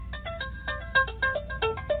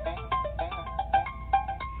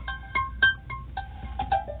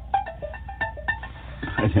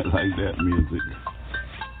I didn't like that music.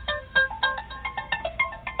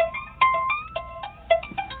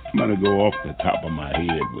 I'm gonna go off the top of my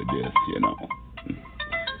head with this,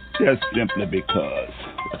 just simply because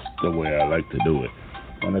that's the way I like to do it.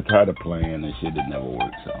 When I try to plan and shit, it never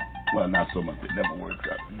works out. Well, not so much it never works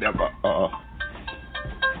out.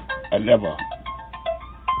 I never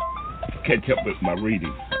catch up with my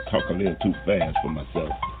reading. I talk a little too fast for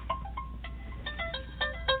myself.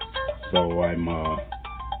 So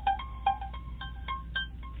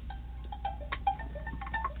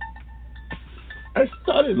I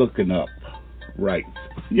started looking up rights,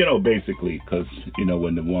 basically, because,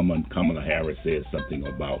 when the woman Kamala Harris said something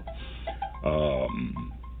about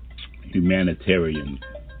humanitarian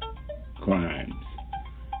crimes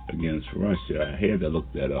against Russia, I had to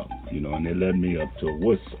look that up, and it led me up to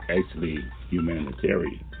what's actually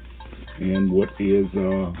humanitarian and what is,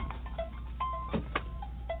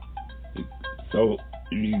 so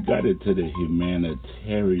you got into the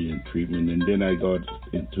humanitarian treatment, and then I got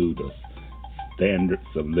into the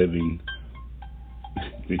standards of living,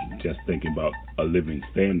 just thinking about a living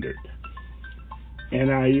standard.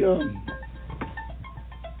 And I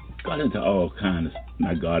got into all kinds of, and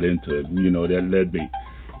I got into it, that led me,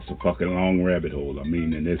 it's a fucking long rabbit hole,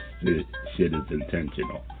 and this shit is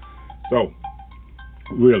intentional. So,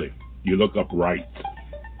 really, you look up rights,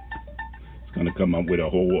 it's going to come up with a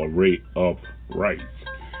whole array of rights,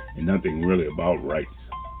 and nothing really about rights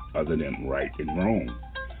other than right and wrong.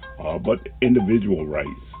 But individual rights,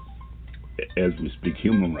 as we speak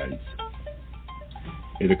human rights,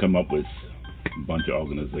 it'll come up with a bunch of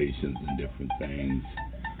organizations and different things.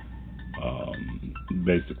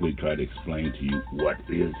 Basically try to explain to you what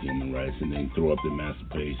is human rights, and then throw up the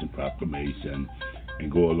Emancipation Proclamation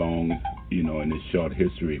and go along, in this short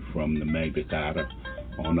history from the Magna Carta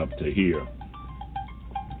on up to here.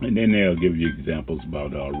 And then they'll give you examples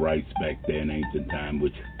about rights back then in ancient time,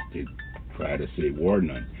 which they try to say were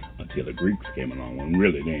none until the Greeks came along, when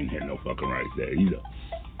really they ain't had no fucking rights there either.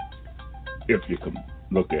 If you can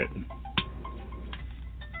look at it.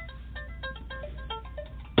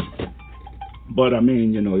 But it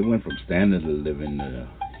went from standard of living to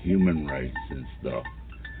human rights and stuff.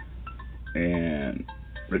 And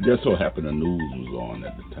it just so happened the news was on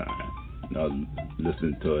at the time. And I was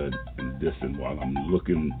listening to it and listening while I'm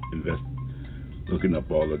looking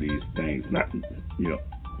up all of these things, not,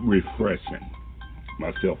 refreshing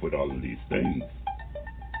myself with all of these things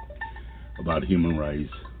about human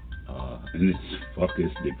rights. And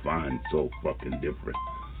it's defined so fucking different.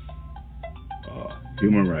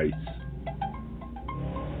 Human rights.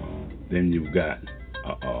 Then you've got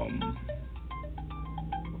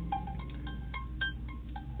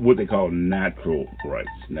what they call natural rights,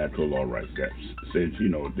 natural law rights. That says,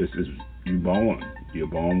 this is you're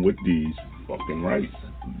born with these fucking rights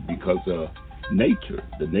because of nature,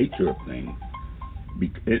 the nature of things.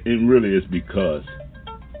 It really is because,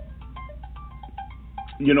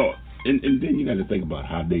 and then you got to think about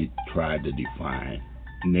how they tried to define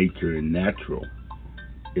nature and natural.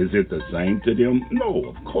 Is it the same to them? No,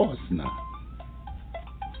 of course not.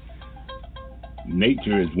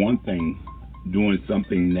 Nature is one thing. Doing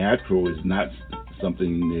something natural is not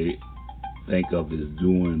something they think of as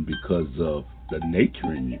doing because of the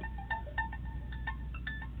nature in you.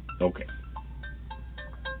 Okay.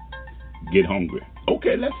 Get hungry.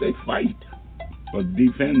 Okay, let's say fight or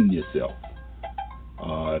defend yourself.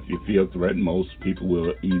 If you feel threatened, most people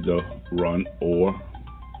will either run or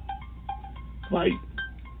fight.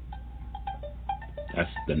 That's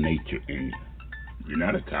the nature in you. You're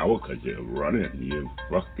not a coward because you're running. You're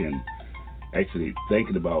fucking actually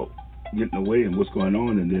thinking about getting away and what's going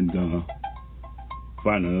on, and then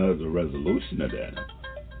find another resolution of that.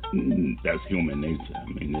 That's human nature.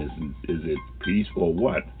 Is it peace or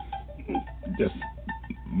what? Just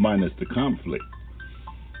minus the conflict.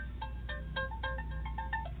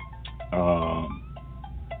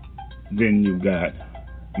 Then you've got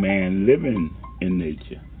man living in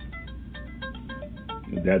nature.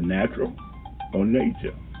 Is that natural or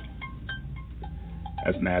nature?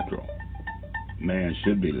 That's natural. Man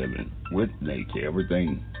should be living with nature.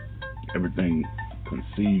 Everything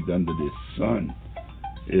conceived under this sun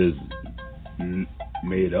is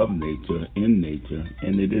made of nature, in nature,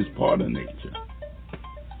 and it is part of nature.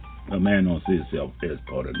 A man don't see himself as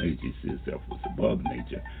part of nature. He sees himself as above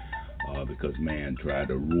nature, because man tried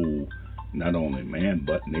to rule not only man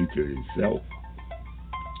but nature itself.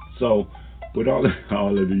 So with all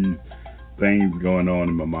of these things going on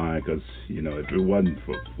in my mind, because if it wasn't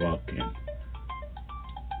for fucking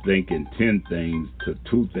thinking 10 things to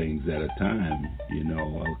 2 things at a time,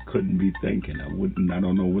 I couldn't be thinking. I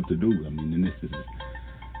don't know what to do. And this is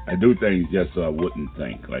I do things just so I wouldn't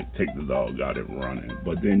think, like take the dog out and running.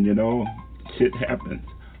 But then, you know, shit happens.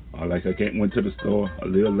 Like I went to the store a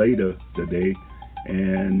little later today,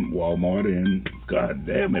 and Walmart, and god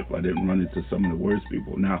damn if I didn't run into some of the worst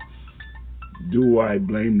people. Now, do I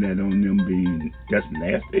blame that on them being just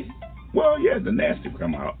nasty? Well, yeah, the nasty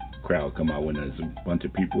crowd come out when there's a bunch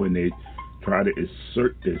of people and they try to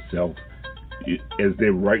assert themselves as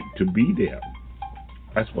their right to be there.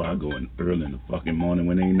 That's why I go in early in the fucking morning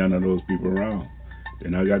when ain't none of those people around.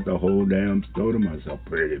 Then I got the whole damn store to myself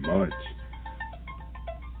pretty much.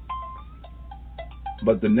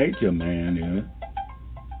 But the nature, man,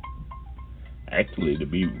 actually to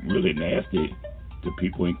be really nasty to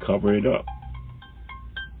people and cover it up.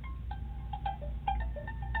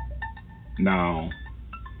 Now,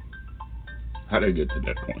 how did I get to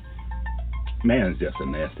that point? Man's just a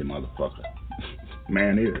nasty motherfucker.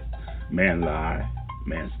 Man is. Man lie.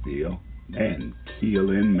 Man steal. Man kill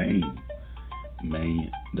and maim. Man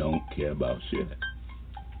don't care about shit.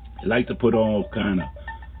 They like to put all kind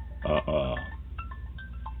of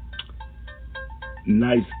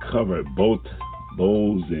nice cover, both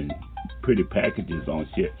bowls and pretty packages on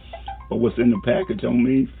shit. But what's in the package don't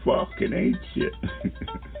mean fucking ain't shit.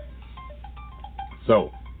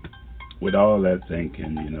 So, with all that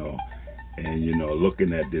thinking, and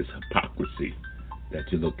looking at this hypocrisy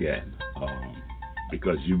that you look at,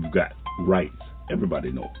 because you've got rights.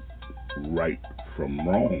 Everybody knows right from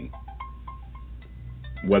wrong.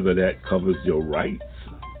 Whether that covers your rights,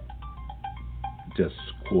 just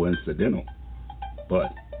coincidental.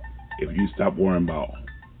 But if you stop worrying about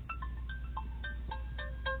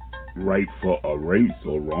right for a race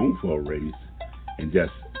or wrong for a race, and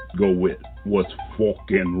just go with what's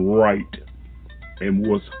fucking right and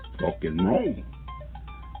what's fucking wrong.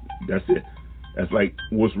 That's it. That's like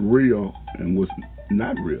what's real and what's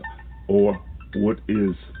not real. Or what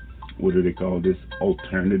do they call this?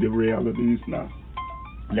 Alternative realities now.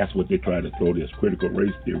 That's what they try to throw this critical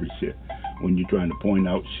race theory shit. When you're trying to point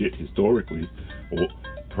out shit historically or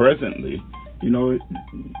presently, you're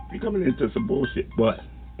coming into some bullshit. But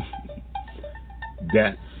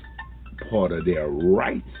that's part of their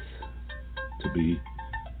rights to be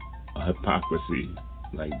a hypocrisy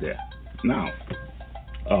like that. Now,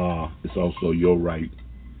 it's also your right.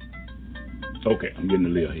 Okay, I'm getting a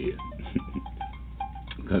little ahead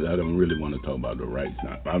because I don't really want to talk about the rights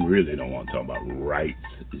now. I really don't want to talk about rights.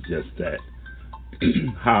 It's just that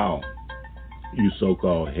how you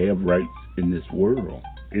so-called have rights in this world,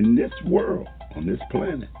 on this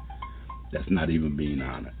planet, that's not even being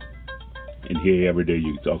honored. And here every day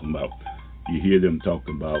you hear them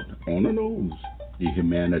talking about on the news the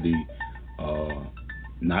humanity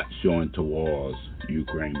not showing towards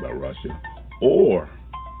Ukraine by Russia, or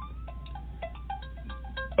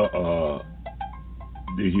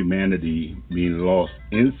the humanity being lost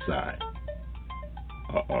inside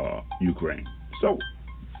Ukraine. So,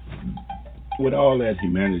 with all that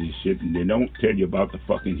humanity shit, and they don't tell you about the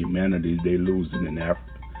fucking humanity they losing in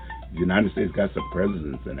Africa. The United States got some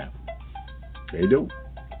presidents in Africa. They do.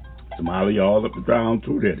 Somalia all up the ground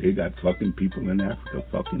through there. They got fucking people in Africa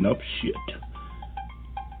fucking up shit.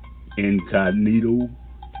 Incognito.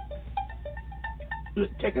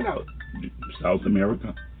 Check it out. South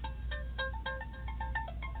America.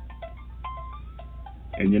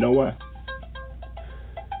 And you know what?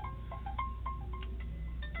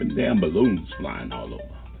 The damn balloons flying all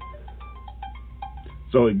over.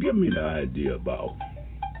 So it gives me the idea about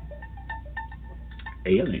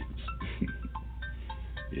aliens.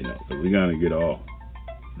 So we're gonna get all.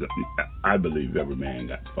 I believe every man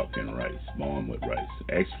got fucking rights, born with rights.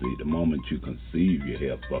 Actually, the moment you conceive, you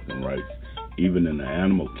have fucking rights. Even in the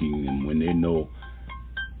animal kingdom, when they know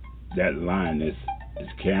that lioness is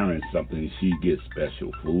carrying something, she gets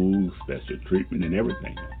special food, special treatment, and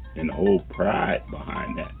everything, and the whole pride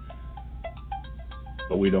behind that.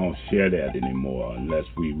 But we don't share that anymore unless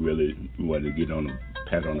we really want to get on a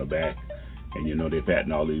pat on the back. And they're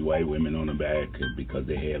patting all these white women on the back because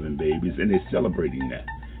they're having babies, and they're celebrating that.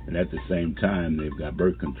 And at the same time, they've got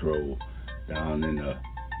birth control down in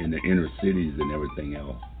the inner cities and everything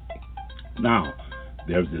else. Now,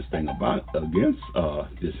 there's this thing against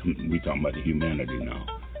this. We talking about the humanity now.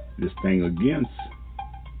 This thing against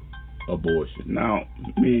abortion. Now,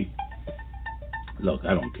 look,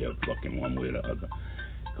 I don't care fucking one way or the other,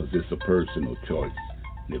 because it's a personal choice.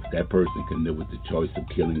 If that person can live with the choice of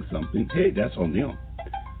killing something, hey, that's on them.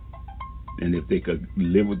 And if they could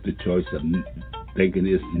live with the choice of thinking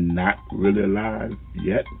it's not really alive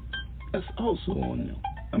yet, that's also on them.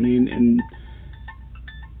 I mean, in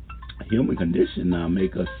human condition now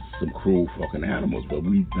make us some cruel fucking animals, but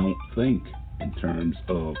we don't think in terms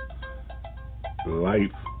of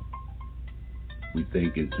life. We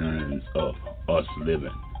think in terms of us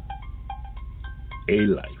living a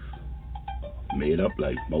life, made up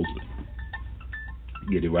life mostly.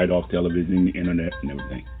 Get it right off television, the internet, and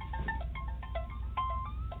everything.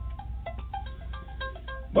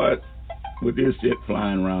 But with this shit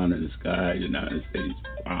flying around in the sky, United States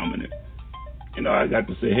bombing it, I got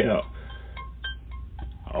to say, hell,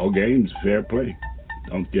 all games fair play.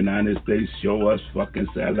 Don't the United States show us fucking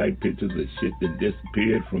satellite pictures of shit that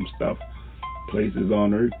disappeared from places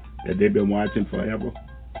on Earth that they've been watching forever?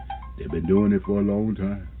 They've been doing it for a long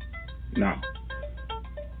time. Now,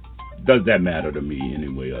 does that matter to me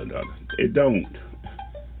anyway or another? It don't.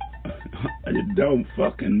 It don't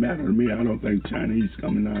fucking matter to me. I don't think Chinese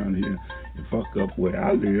coming down here and fuck up where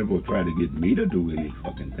I live or try to get me to do any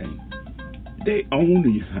fucking thing. They own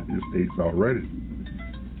the United States already.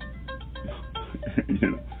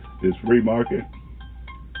 This free market.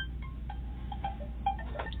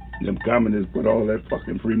 Them communists put all that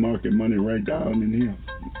fucking free market money right down in here.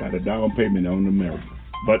 Got a down payment on America.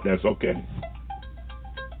 But that's okay.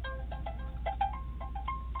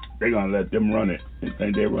 They're gonna let them run it and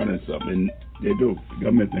think they're running something. They do. The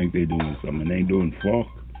government think they're doing something. They ain't doing fuck.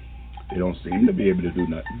 They don't seem to be able to do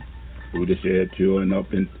nothing. Through the shed chewing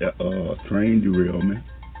up in train derailment.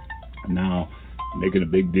 Now making a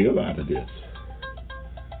big deal out of this.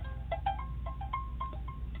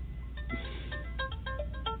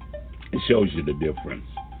 It shows you the difference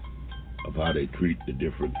of how they treat the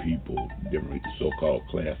different people, different so-called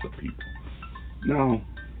class of people. Now,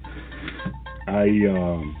 I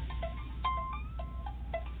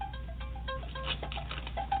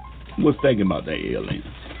was thinking about the aliens.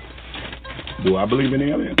 Do I believe in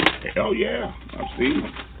aliens? Hell yeah, I've seen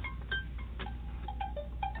them.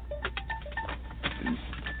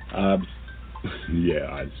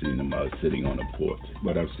 Yeah, I've seen them. I was sitting on a porch,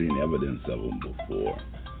 but I've seen evidence of them before.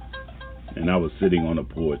 And I was sitting on a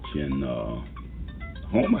porch in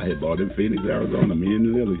home I had bought in Phoenix, Arizona, me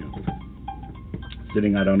and Lillian.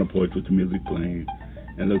 Sitting out on the porch with the music playing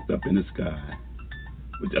and looked up in the sky.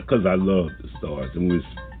 Because I love the stars. And we was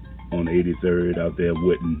on 83rd out there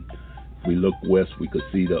Whitten. If we looked west, we could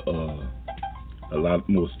see a lot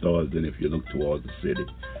more stars than if you look towards the city.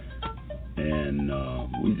 And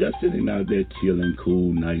we just sitting out there chilling,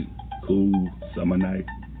 cool summer night.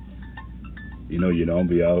 You don't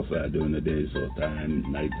be outside during the day, so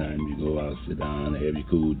nighttime you go out, sit down, have your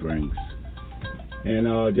cool drinks, and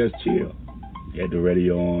just chill. You had the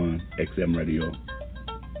radio on, XM radio,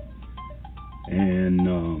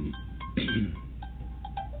 and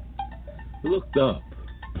looked up,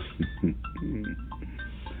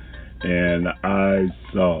 and I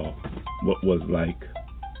saw what was like,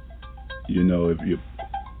 if you,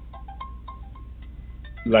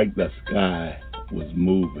 like the sky was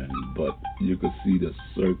moving, but you could see the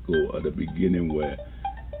circle at the beginning where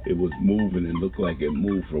it was moving and looked like it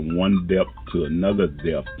moved from one depth to another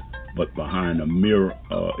depth, but behind a mirror,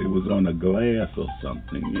 it was on a glass or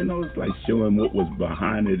something. It's like showing what was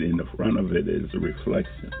behind it in the front of it is a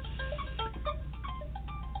reflection.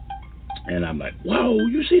 And I'm like, whoa,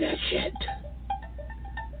 you see that shit?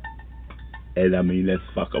 And I mean, that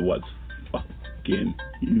fucker was fucking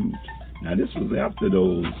huge. Now, this was after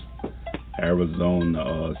those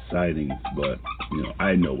Arizona sightings, but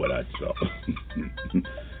I know what I saw.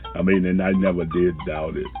 I mean, and I never did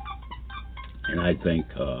doubt it. And I think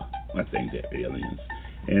they're aliens.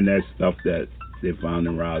 And that stuff that they found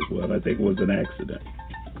in Roswell, I think it was an accident.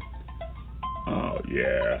 Oh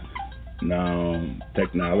yeah. Now,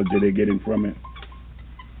 technology they're getting from it,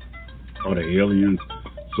 or the aliens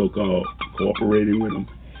so-called cooperating with them?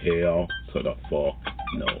 Hell to the fuck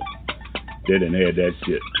no. They done had that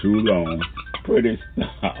shit too long. Pretty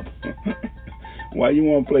stop. Why you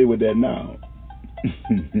want to play with that now?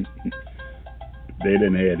 They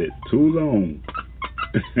done had it too long.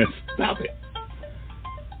 Stop it.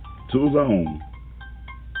 Too long.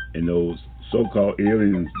 And those so-called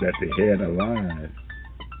aliens that they had alive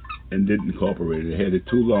and didn't incorporate it, they had it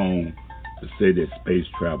too long to say that space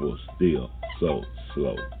travel is still so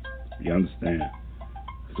slow. You understand?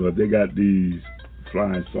 So if they got these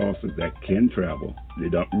flying saucers that can travel, they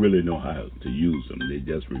don't really know how to use them. They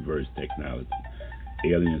just reverse technology.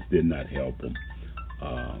 Aliens did not help them,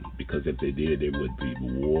 because if they did, they would be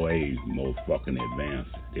way more fucking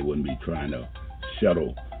advanced. They wouldn't be trying to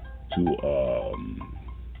shuttle to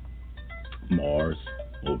Mars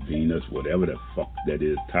or Venus, whatever the fuck that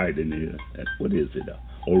is, Titan is. What is it?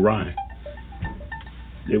 Orion.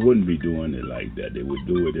 They wouldn't be doing it like that. They would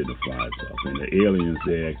do it in the flying saucer. And the aliens,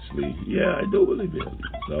 they actually, yeah, I do believe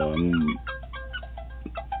aliens.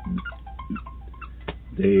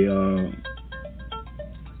 they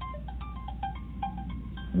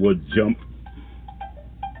would jump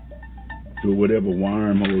through whatever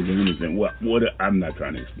wormholes or anything. What I'm not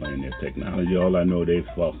trying to explain their technology. All I know, they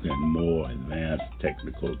fucking more advanced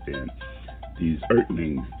technical than these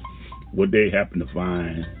Earthlings. What they happen to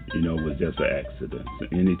find, was just an accident. So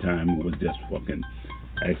anytime it was just fucking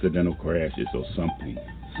accidental crashes or something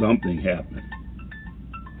happened.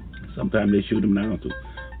 Sometimes they shoot them down too.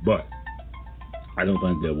 But I don't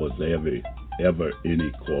think there was ever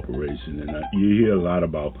any corporation. And you hear a lot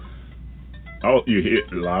about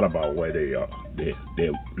where they are.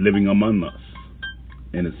 They're living among us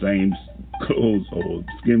in the same clothes or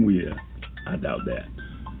skin we wear. I doubt that.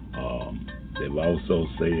 They've also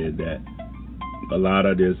said that a lot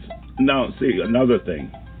of this. Now, see, another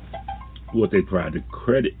thing, what they try to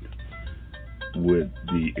credit with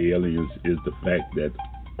the aliens is the fact that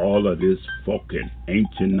all of this fucking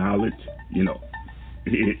ancient knowledge, here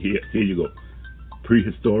you go,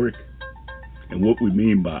 prehistoric. And what we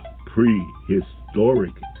mean by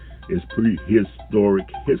prehistoric is prehistoric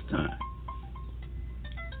his time.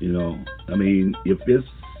 If it's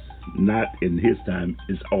not in his time,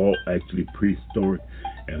 it's all actually prehistoric,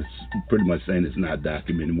 and it's pretty much saying it's not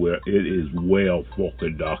documented, where it is well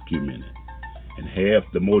fucking documented.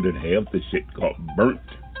 And more than half the shit got burnt.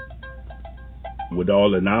 With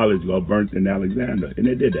all the knowledge got burnt in Alexander, and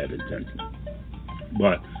they did that intentionally.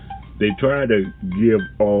 But they try to give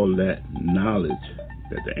all that knowledge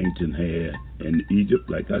that the ancient had in Egypt,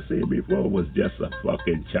 like I said before, was just a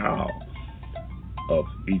fucking child of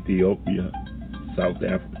Ethiopia, South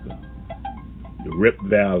Africa, the Rift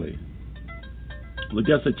Valley, was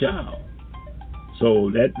just a child. So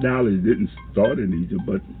that knowledge didn't start in Egypt,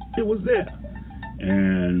 but it was there.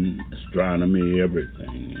 And astronomy,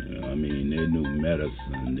 everything. They knew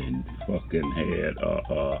medicine. They fucking had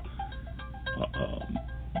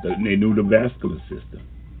they knew the vascular system.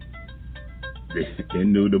 They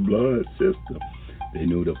knew the blood system. They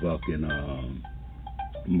knew the fucking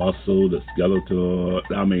muscle, the skeletal.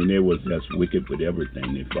 They was just wicked with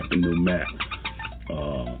everything. They fucking knew math.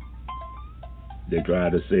 They try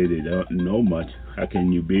to say they don't know much. How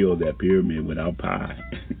can you build that pyramid without pie?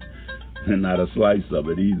 And not a slice of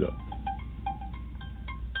it either.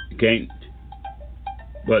 You can't.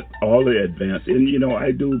 But all the advanced, and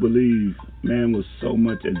I do believe man was so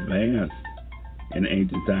much advanced in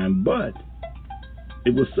ancient time, but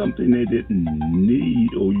it was something they didn't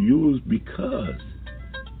need or use because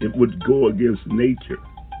it would go against nature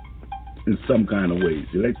in some kind of ways.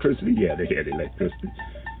 Electricity, yeah, they had electricity.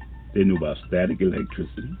 They knew about static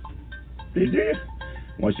electricity. They did.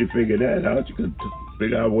 Once you figure that out, you could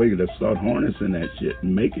figure out a way to start harnessing that shit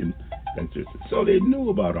and making electricity. So they knew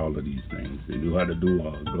about all of these things. They knew how to do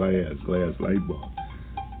glass light bulb.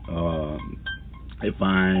 They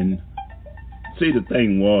find. See, the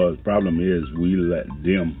problem is we let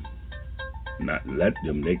them. Not let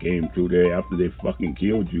them. They came through there after they fucking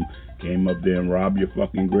killed you. Came up there and robbed your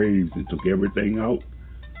fucking graves and took everything out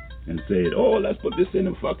and said, "Oh, let's put this in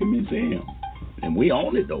a fucking museum." And we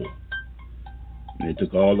own it though. And they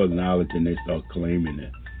took all the knowledge and they started claiming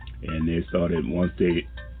it. And they started, once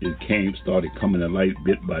started coming to light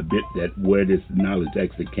bit by bit that where this knowledge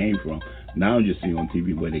actually came from. Now you see on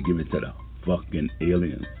TV where they give it to the fucking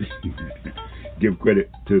aliens. Give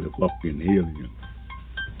credit to the fucking aliens.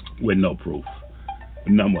 With no proof.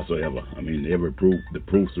 None whatsoever. Every proof, the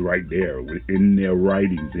proof's right there in their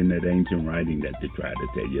writings, in that ancient writing that they try to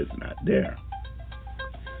tell you it's not there.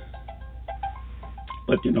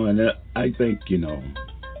 But, and I think,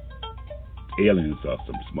 aliens are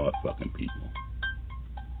some smart fucking people.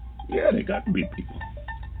 Yeah, they got to be people.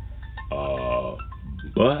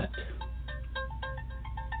 But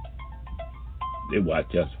they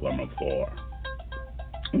watch us from afar.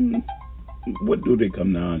 What do they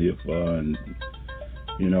come down here for? And,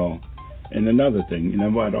 and another thing,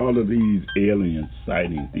 about all of these alien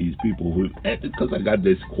sightings, these people who, because I got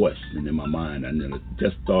this question in my mind, I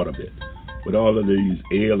just thought of it. With all of these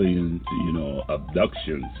aliens,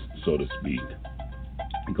 abductions, so to speak,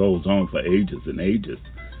 it goes on for ages and ages.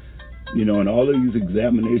 And all of these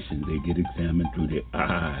examinations, they get examined through their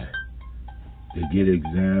eye. They get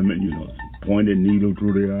examined, pointed needle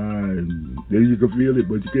through their eye, and then you can feel it,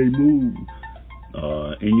 but you can't move.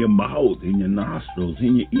 In your mouth, in your nostrils,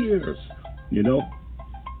 in your ears, You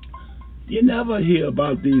never hear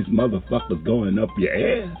about these motherfuckers going up your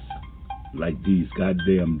ass like these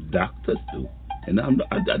goddamn doctors do. And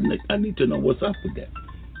I need to know what's up with that.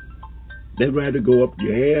 They'd rather go up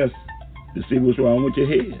your ass to see what's wrong with your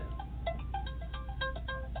head.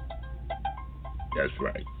 That's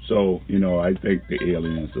right. So, I think the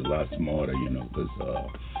aliens are a lot smarter, because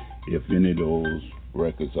if any of those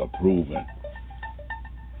records are proven,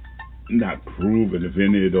 not proven, if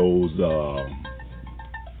any of those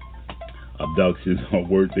abductions are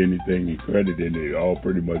worth anything and credited, they all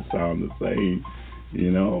pretty much sound the same,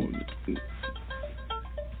 you know.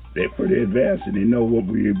 They're pretty advanced and they know what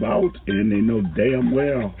we're about, and they know damn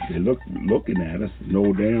well, they looking at us,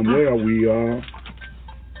 know damn well we're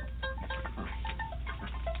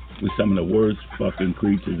some of the worst fucking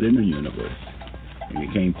creatures in the universe. And you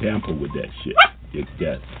can't tamper with that shit. You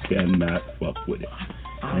just cannot fuck with it.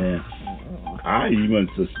 And I even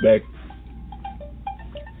suspect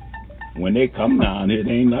when they come down, it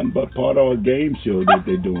ain't nothing but part of a game show that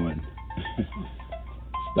they're doing.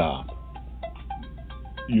 Stop.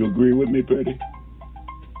 You agree with me, pretty?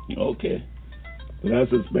 Okay. But I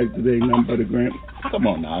suspect it ain't nothing but a grand. Come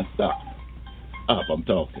on now, stop. Up, I'm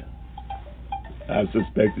talking. I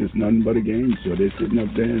suspect it's nothing but a game show. They're sitting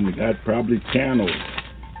up there and they got probably channels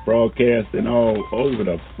broadcasting all over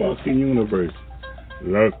the fucking universe.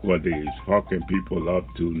 Look what these fucking people up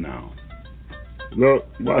to now. Look,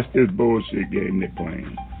 watch this bullshit game they're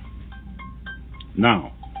playing.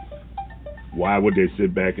 Now, why would they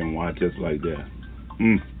sit back and watch us like that?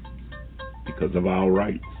 Because of our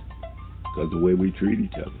rights. Because of the way we treat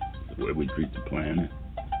each other. The way we treat the planet.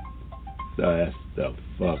 That's the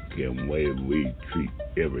fucking way we treat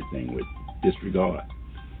everything with disregard.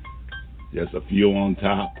 Just a few on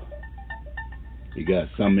top. You got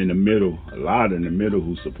some in the middle, a lot in the middle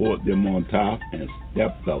who support them on top and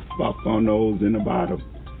step the fuck on those in the bottom.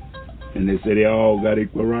 And they say they all got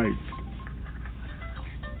equal rights.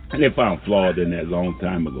 And they found flaws in that a long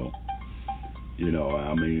time ago.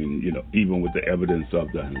 Even with the evidence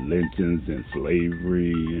of the lynchings and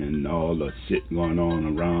slavery and all the shit going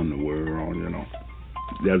on around the world,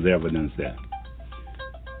 there's evidence that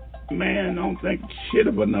man don't think shit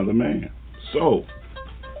of another man. So,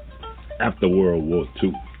 after World War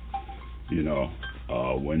II,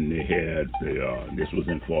 when they had this was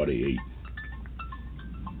in 48,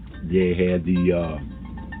 they had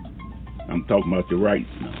I'm talking about the rights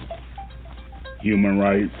now, human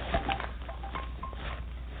rights.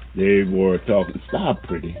 They were talking, stop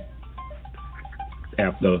pretty,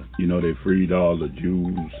 after, they freed all the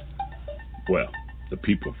Jews, well, the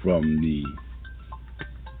people from the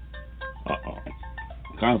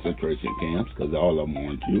concentration camps, because all of them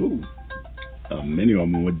weren't Jews. Many of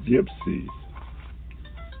them were gypsies.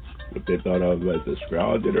 What they thought of as the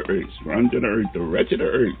scourge of the earth, the wretch of the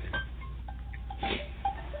earth.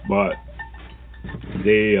 But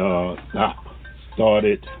they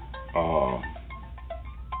started,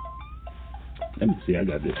 let me see, I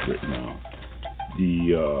got this written down.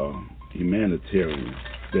 The humanitarian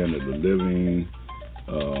standard of living,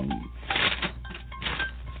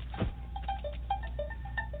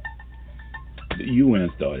 the UN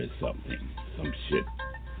started some shit.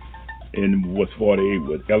 And what's 48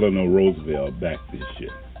 was Eleanor Roosevelt backed this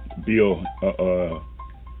shit. Bill,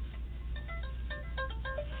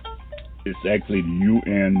 it's actually the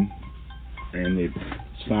UN, and they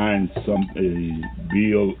signed some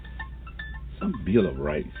bill of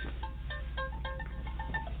rights.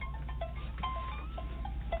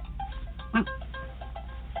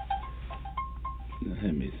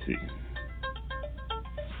 Let me see.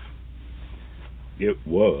 It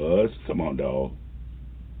was, come on, dog.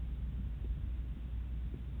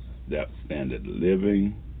 That standard of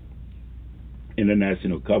living.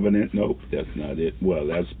 International Covenant. Nope, that's not it. Well,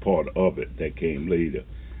 that's part of it. That came later.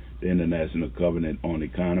 The International Covenant on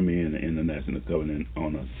Economy and the International Covenant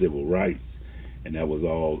on Civil Rights. And that was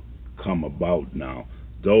all come about now.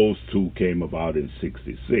 Those two came about in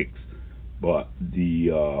 66. But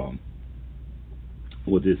the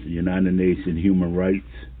United Nations Human Rights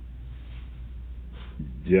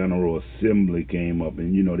General Assembly came up,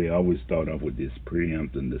 and they always start off with this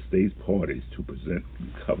preempting the states parties to present the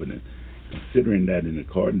covenant, considering that in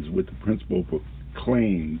accordance with the principle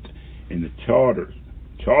proclaimed in the charter.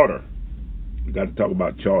 We got to talk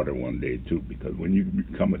about charter one day too, because when you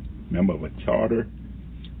become a member of a charter,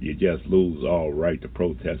 you just lose all right to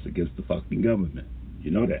protest against the fucking government.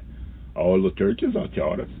 You know that. All the churches are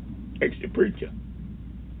charters. Ask your preacher.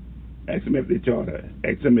 Ask them if they charter.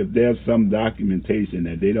 Ask them if there's some documentation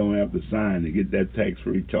that they don't have to sign to get that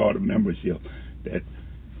tax-free charter membership that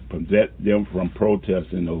prevent them from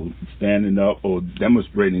protesting or standing up or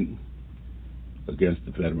demonstrating against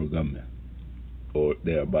the federal government or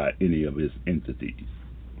thereby any of its entities.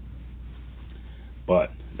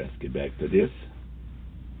 But let's get back to this.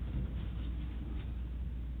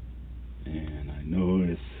 And I know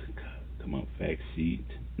it's come up fact sheet.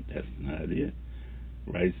 That's not it.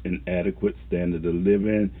 rights and adequate standard of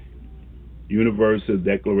living, Universal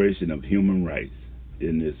Declaration of Human Rights,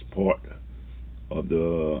 in this part of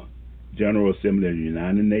the General Assembly of the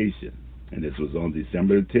United Nations. And this was on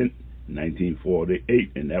December 10th,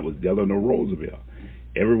 1948, and that was Delano Roosevelt.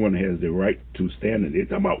 Everyone has the right to standard. They're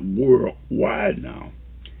talking about worldwide now.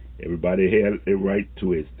 Everybody has a right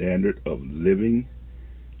to a standard of living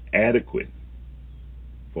adequate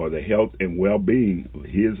for the health and well-being of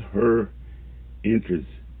his, her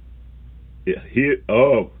interests,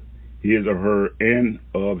 of his or her and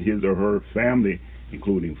of his or her family,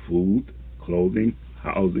 including food, clothing,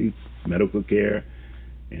 housing, medical care,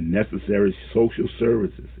 and necessary social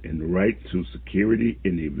services, and the right to security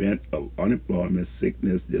in the event of unemployment,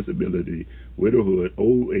 sickness, disability, widowhood,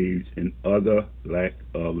 old age, and other lack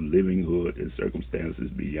of livelihood in circumstances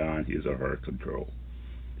beyond his or her control.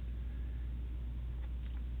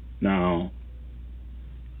 Now,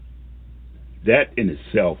 that in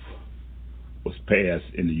itself was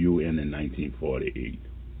passed in the UN in 1948.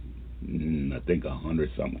 I think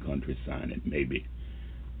 100-something countries signed it, maybe.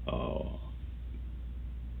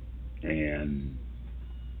 And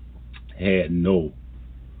had no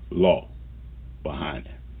law behind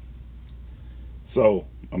it. So,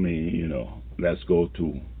 I mean, let's go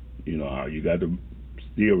to, how you got to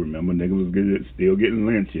still remember niggas was still getting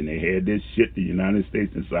lynched, and they had this shit, the United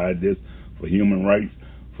States, inside this for human rights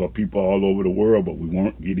for people all over the world, but we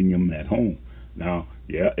weren't getting them at home. Now,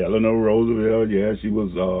 yeah, Eleanor Roosevelt, yeah, she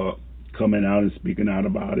was coming out and speaking out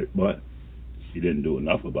about it, but she didn't do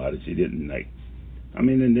enough about it. She didn't,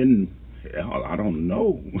 and then, hell, I don't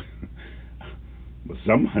know. But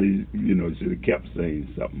somebody, should have kept saying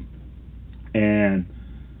something. And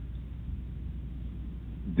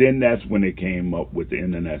then that's when they came up with the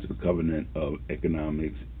International Covenant of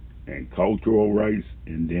Economics and Cultural Rights,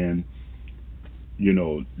 and then,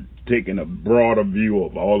 taking a broader view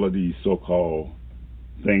of all of these so-called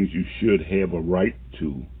things you should have a right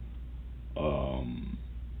to.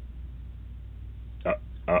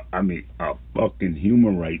 A fucking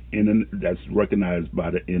human right that's recognized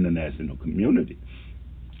by the international community.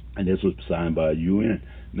 And this was signed by the UN.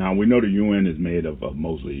 Now, we know the UN is made up of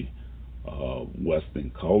mostly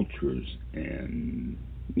Western cultures, and,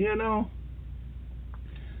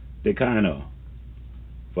 they kind of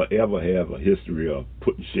forever have a history of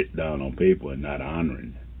putting shit down on paper and not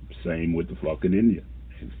honoring it. Same with the fucking Indians.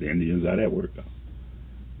 The Indians, how that work out.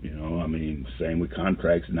 Same with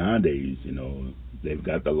contracts nowadays. They've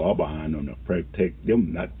got the law behind them to protect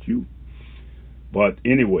them, not you. But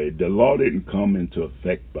anyway, the law didn't come into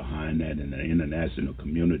effect behind that in the international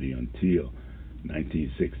community until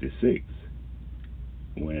 1966,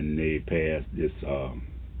 when they passed this,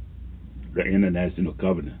 the International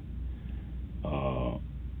Covenant.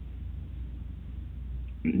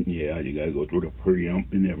 You gotta go through the preamble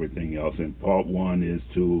and everything else. And part one is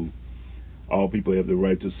to all people have the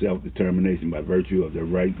right to self-determination by virtue of their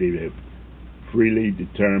right they have freely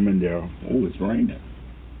determined their it's raining.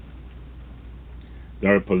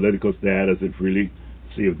 Their political status, and freely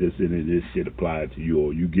see if any of this shit applied to you,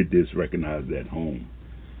 or you get this recognized at home.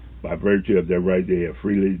 By virtue of their right, they have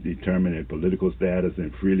freely determined their political status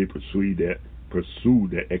and freely pursue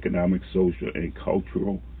their economic, social, and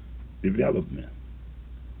cultural development.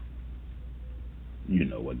 You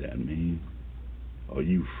know what that means. Are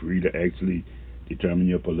you free to actually determine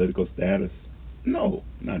your political status? No,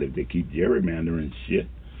 not if they keep gerrymandering shit.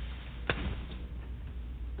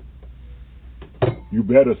 You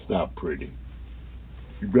better stop, pretty.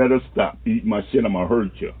 You better stop. Eat my shit, I'm gonna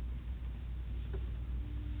hurt you.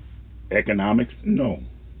 Economics? No.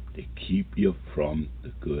 They keep you from the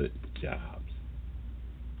good jobs.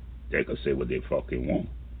 They can say what they fucking want.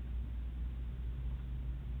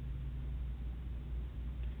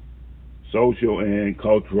 Social and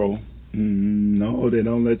cultural? No, they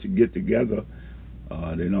don't let you get together.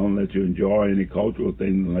 They don't let you enjoy any cultural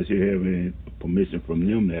things unless you have any permission from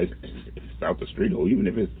them. If it's out the street, or even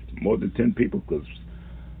if it's more than 10 people, because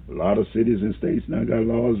a lot of cities and states now got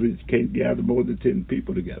laws which can't gather more than 10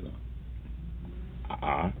 people together.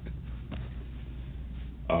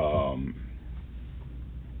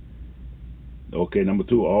 Okay, number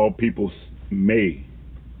 2, all peoples may,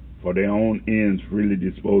 for their own ends, freely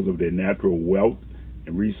dispose of their natural wealth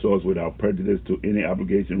and resource without prejudice to any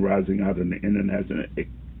obligation rising out of the international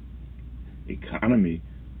economy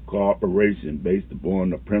cooperation based upon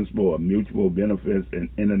the principle of mutual benefits and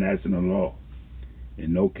international law.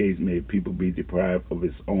 In no case may a people be deprived of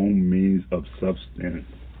its own means of subsistence.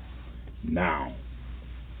 Now,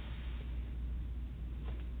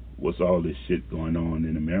 what's all this shit going on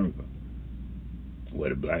in America? Where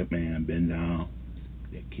the black man been down,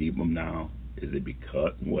 they keep him down. Is it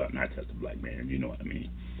because, well, not just a black man, you know what I mean?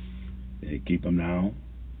 And they keep him down?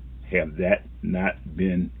 Have that not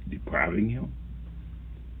been depriving him?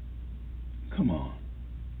 Come on.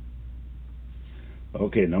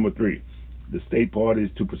 Okay, number 3. The state parties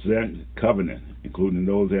to present covenant, including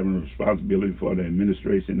those having responsibility for the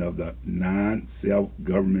administration of the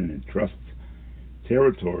non-self-government and trust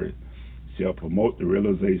territory, shall promote the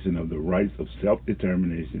realization of the rights of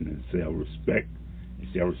self-determination and shall respect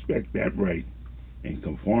that right in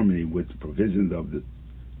conformity with the provisions of the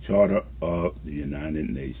Charter of the United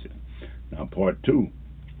Nations. Now, part 2,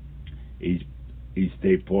 each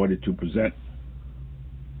state party to present.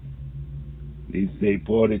 Each state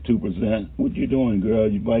party to present. What you doing, girl?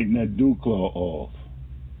 You biting that dew claw off.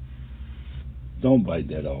 Don't bite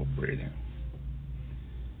that off, Brady.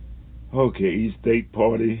 Okay, each state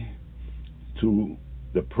party to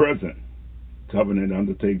the present covenant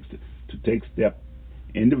undertakes to take steps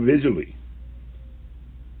individually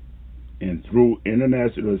and through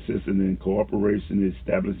international assistance and cooperation,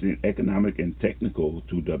 establishing economic and technical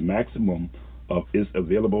to the maximum of its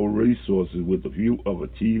available resources with the view of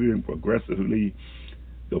achieving progressively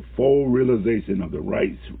the full realization of the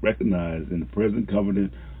rights recognized in the present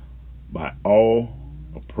covenant by all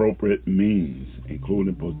appropriate means,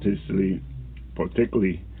 including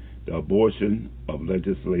particularly the abortion of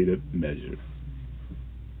legislative measures.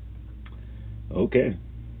 Okay.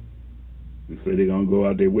 They say they're going to go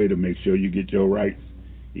out their way to make sure you get your rights,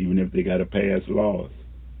 even if they got to pass laws.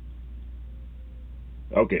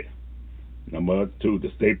 Okay. Number 2, the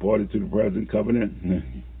state party to the present covenant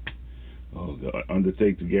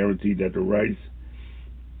undertake to guarantee that the rights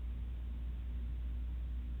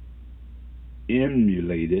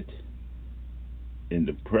emulated in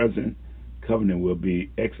the present covenant will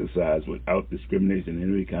be exercised without discrimination of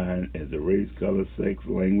any kind as a race, color, sex,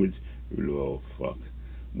 language,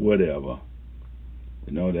 whatever.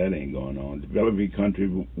 No, that ain't going on. Developing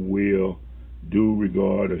countries will due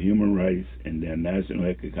regard to human rights and their national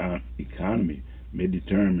economy may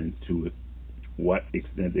determine to what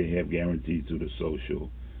extent they have guaranteed to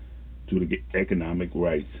the economic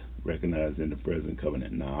rights recognized in the present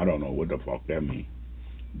covenant. Now, I don't know what the fuck that means.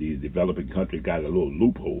 These developing countries got a little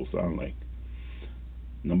loophole, sound like.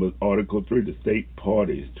 Article 3, the state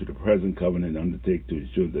parties to the present covenant undertake to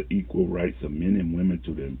ensure the equal rights of men and women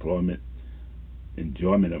to the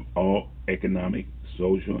enjoyment of all economic,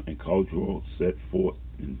 social, and cultural set forth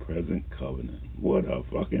in present covenant. What a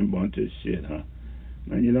fucking bunch of shit, huh?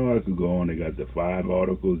 Now, you know, I could go on. They got the 5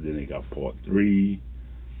 articles, then they got part 3,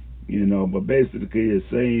 you know, but basically it's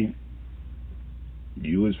saying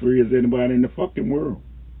you as free as anybody in the fucking world.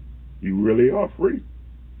 You really are free.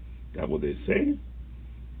 That's what they're saying.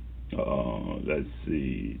 Let's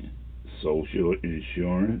see. Social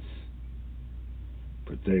insurance,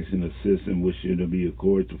 protection, assistance, which should be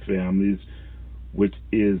accorded to families, which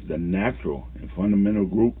is the natural and fundamental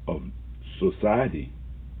group of society,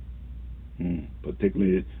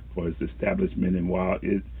 particularly for its establishment, and while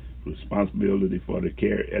its responsibility for the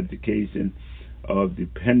care, education of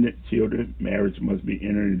dependent children, marriage must be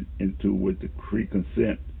entered into with the free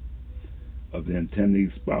consent of the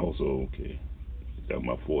intending spouse. Okay, talking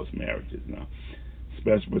about forced marriages now.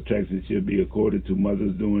 Special protection should be accorded to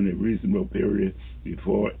mothers during a reasonable period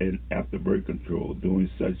before and after birth control. During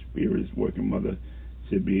such periods, working mother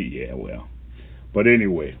should be, But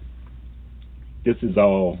anyway, this is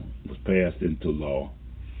all was passed into law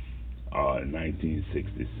in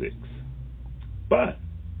 1966. But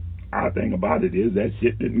our thing about it is that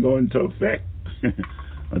shit didn't go into effect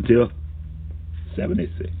until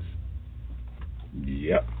 76.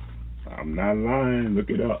 Yep, I'm not lying. Look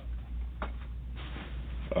it up.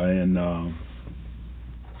 And I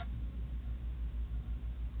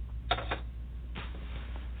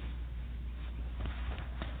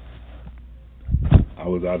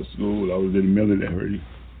was out of school. I was in the military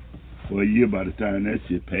for a year by the time that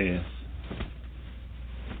shit passed.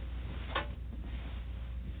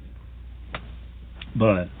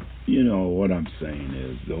 But, you know, what I'm saying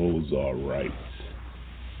is those are rights.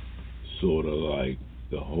 Sort of like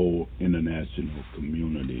the whole international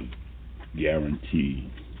community guarantee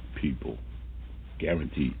people,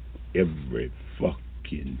 guarantee every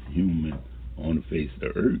fucking human on the face of the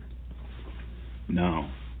earth. Now,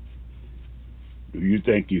 do you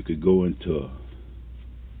think you could go into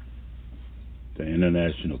the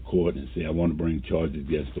international court and say, I want to bring charges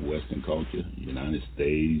against the Western culture, United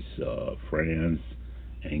States, France,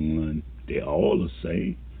 England? They're all the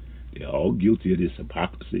same. They're all guilty of this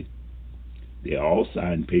hypocrisy. They all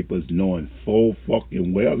signed papers knowing full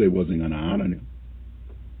fucking well they wasn't going to honor them,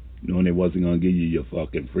 knowing they wasn't going to give you your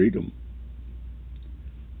fucking freedom.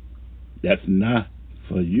 That's not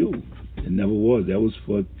for you. It never was. That was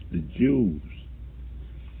for the Jews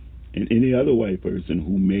and any other white person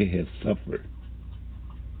who may have suffered.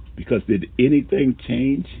 Because did anything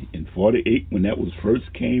change in 48 when that was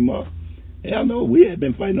first came up? Hell no, we had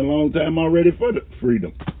been fighting a long time already for the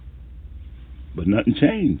freedom. But nothing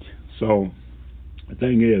changed. So the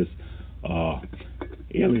thing is,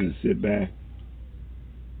 aliens sit back.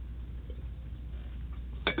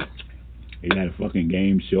 They got a fucking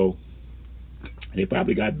game show. They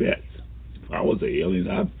probably got bets. If I was an alien,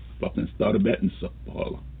 I'd fucking start a betting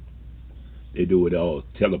parlor. They do it all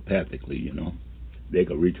telepathically, you know. They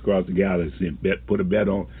could reach across the galaxy and put a bet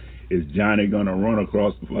on, is Johnny gonna run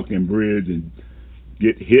across the fucking bridge and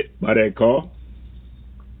get hit by that car?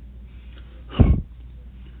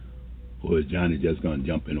 Or is Johnny just gonna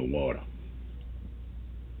jump in the water?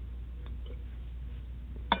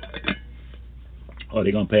 Are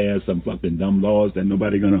they gonna pass some fucking dumb laws that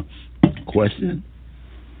nobody gonna question?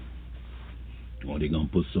 Or they gonna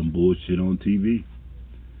put some bullshit on TV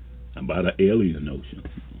about an alien notion?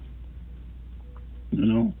 You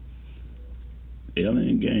know?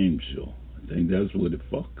 Alien game show. I think that's what the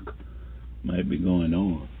fuck might be going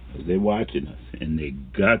on. They're watching us and they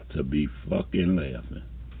got to be fucking laughing.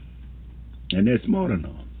 And they're smart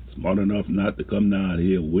enough. Smart enough not to come down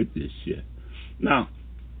here with this shit. Now,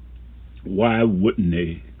 why wouldn't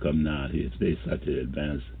they come down here if they're such an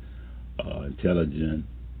advanced, intelligent,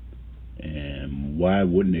 and why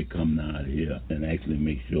wouldn't they come down here and actually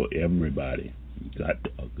make sure everybody got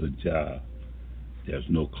a good job? There's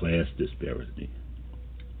no class disparities,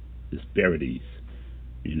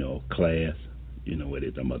 you know, class, you know, where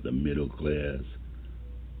they're talking about the middle class,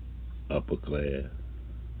 upper class.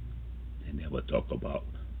 They never talk about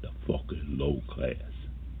the fucking low class.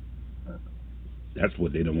 That's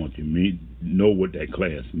what they don't want you to know what that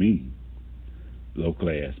class means. Low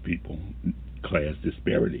class people, class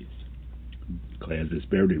disparities. Class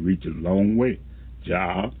disparity reaches a long way.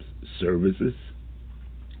 Jobs, services,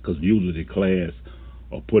 because usually the class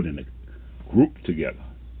are put in a group together.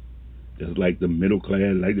 Just like the middle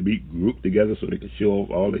class like to be grouped together so they can show off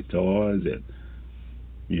all their toys and,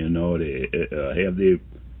 you know, they have their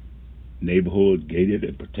neighborhood gated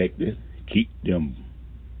and protected. Keep them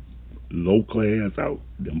low class out,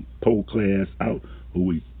 them poor class out, who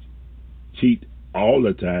we cheat all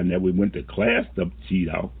the time that we went to class to cheat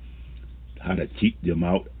out. How to cheat them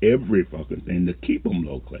out every fucking thing to keep them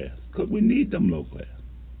low class, because we need them low class.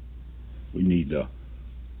 We need the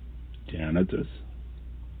janitors.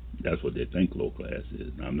 That's what they think low class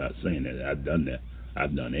is. Now, I'm not saying that. I've done that.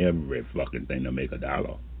 I've done every fucking thing to make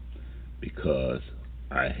 $1 because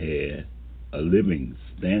I had a living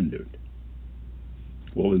standard.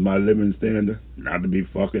 What was my living standard? Not to be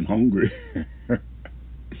fucking hungry.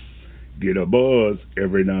 Get a buzz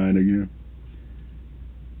every now and again.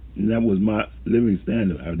 And that was my living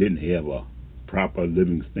standard. I didn't have a proper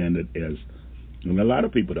living standard and a lot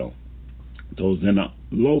of people don't. Those in a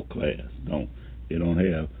low class don't. They don't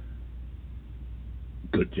have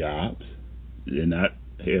good jobs. They not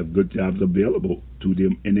have good jobs available to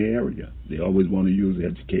them in the area. They always want to use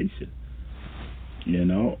education. You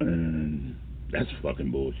know, and that's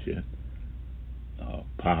fucking bullshit.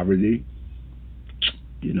 Poverty.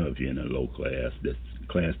 You know, if you're in a low class, this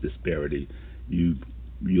class disparity, you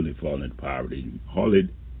really fall into poverty. Hardly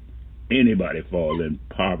anybody fall in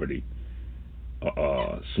poverty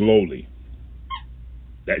slowly.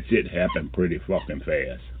 That shit happened pretty fucking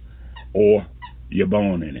fast. Or you're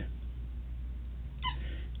born in it.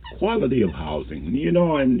 Quality of housing. You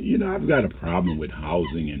know, I've got a problem with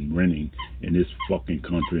housing and renting in this fucking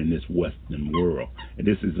country, in this Western world. And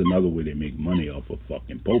this is another way they make money off of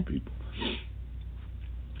fucking poor people.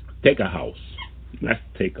 Take a house. Let's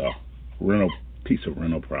take a piece of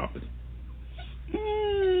rental property.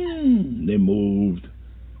 They moved.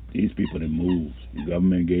 These people that moved. The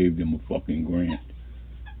government gave them a fucking grant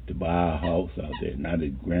to buy a house out there. Now they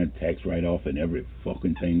grant tax write-off and every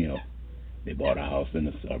fucking thing else. They bought a house in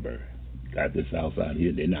the suburb. Got this house out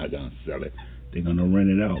here. They're not going to sell it. They're going to rent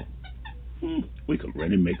it out. We could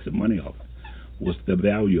rent it and make some money off it. What's the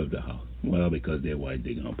value of the house? Well, because they're white,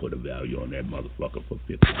 they're going to put a value on that motherfucker for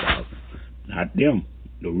 $50,000. Not them.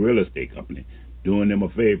 The real estate company. Doing them a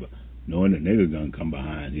favor. Knowing the nigga's going to come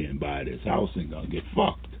behind here and buy this house and going to get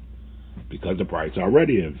fucked. Because the price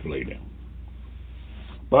already inflated.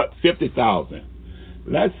 But $50,000.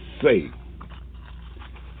 Let's say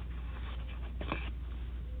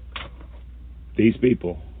these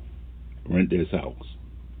people rent this house.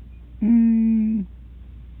 $1,000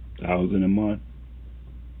 a month.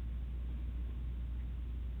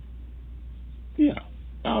 Yeah,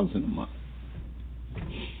 $1,000 a month.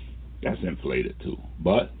 That's inflated too.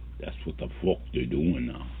 But that's what the fuck they're doing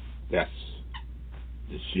now. That's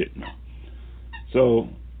the shit now. So,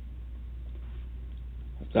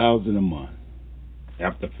 1,000 a month.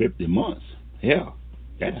 After 50 months, hell,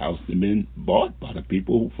 that house has been bought by the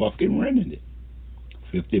people who fucking rented it.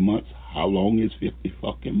 50 months. How long is 50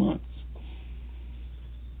 fucking months?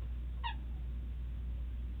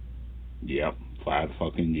 Yep, 5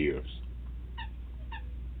 fucking years.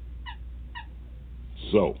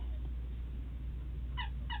 So,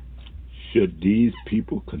 should these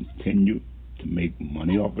people continue to make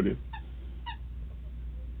money off of it?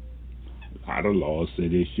 A lot of laws say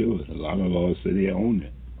they should. A lot of laws say they own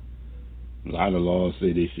it. A lot of laws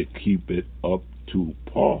say they should keep it up to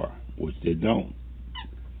par, which they don't.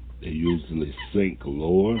 They usually sink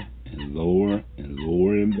lower and lower and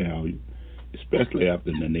lower in value, especially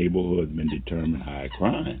after the neighborhood has been determined high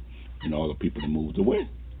crime and all the people that moved away.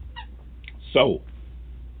 So,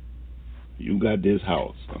 you got this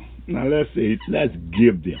house. Now let's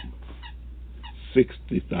give them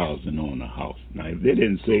 60,000 on the house. Now if they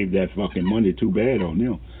didn't save that fucking money, too bad on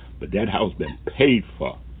them. But that house been paid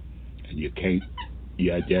for, and you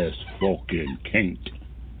just fucking can't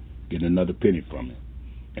get another penny from it.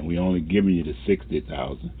 And we only giving you the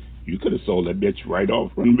 60,000. You could have sold that bitch right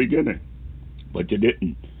off from the beginning, but you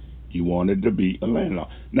didn't. You wanted to be a landlord.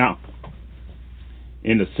 Now,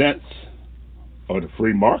 in the sense of the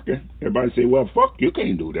free market, everybody say, well, fuck, you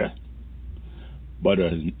can't do that. But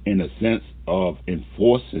in a sense of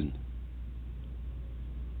enforcing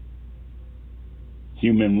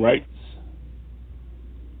human rights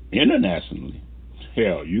internationally,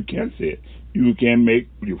 hell, you can say it. You can make,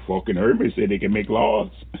 you fucking heard me say they can make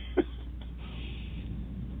laws.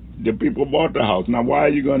 The people bought the house. Now, why are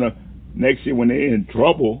you going to, next year when they're in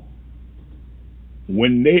trouble, you're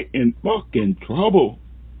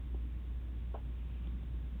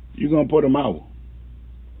going to put them out.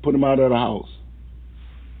 Put them out of the house.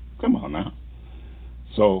 Come on now.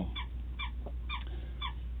 So,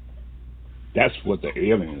 that's what the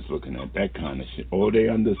aliens looking at, that kind of shit. Oh, they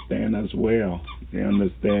understand us well. They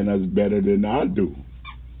understand us better than I do.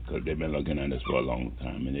 Because they've been looking at us for a long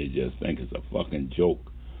time, and they just think it's a fucking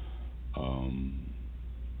joke.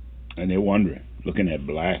 And they're wondering, looking at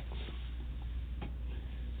blacks,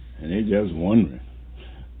 and they just wondering.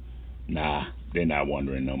 Nah, they're not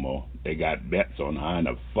wondering no more. They got bets on how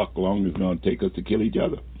the fuck long it's going to take us to kill each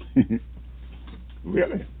other.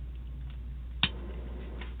 Really?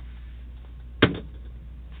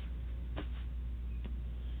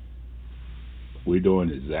 We're doing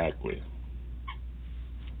exactly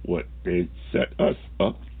what they set us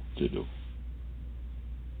up to do.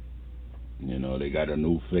 You know, they got a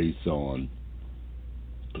new face on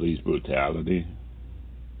police brutality.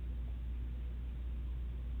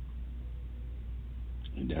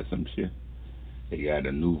 And that's some shit. They got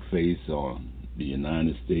a new face on the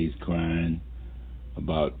United States crying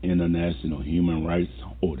about international human rights.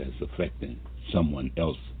 Oh, that's affecting someone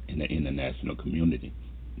else in the international community,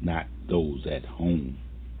 not those at home,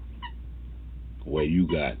 where you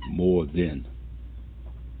got more than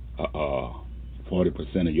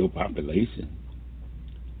 40% of your population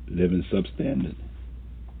living substandard.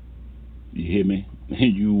 You hear me?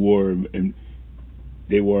 And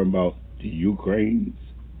they worry about the Ukrainians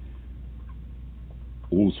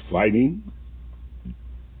who's fighting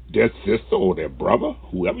their sister or their brother,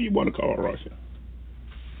 whoever you want to call Russia.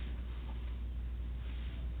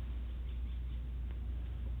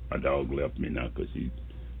 My dog left me now because she's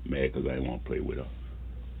mad because I didn't want to play with her.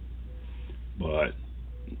 But,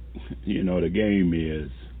 you know, the game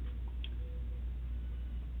is,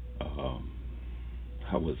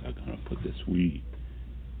 how was I going to put this?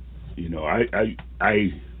 You know, I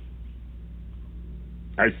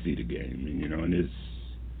see the game, and, you know, and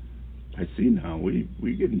I see now we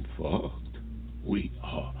getting fucked. We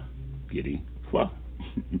are getting fucked.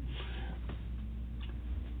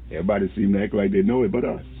 Everybody seem to act like they know it but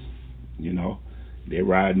us. You know, they're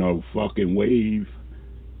riding a fucking wave,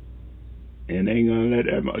 and they ain't gonna let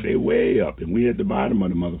that. They way up, and we at the bottom of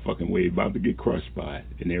the motherfucking wave, about to get crushed by it,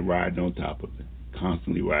 and they're riding on top of it,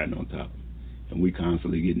 constantly riding on top of it, and we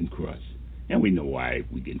constantly getting crushed, and we know why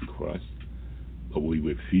we getting crushed, but we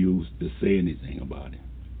refuse to say anything about it.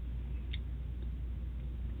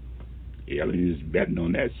 Aliens is betting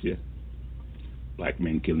on that shit. Black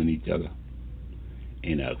men killing each other.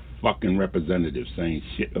 Ain't a fucking representative saying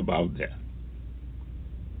shit about that.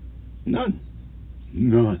 None.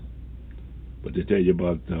 But they tell you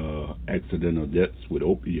about accidental deaths with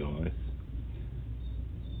opioids,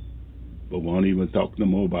 but won't even talk no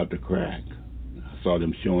more about the crack. I saw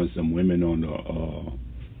them showing some women on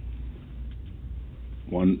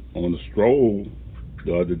one on the stroll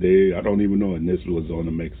the other day. I don't even know, and this was on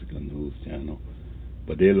the Mexican news channel,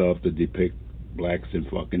 but they love to depict blacks in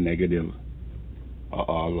fucking negative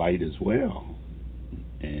light as well.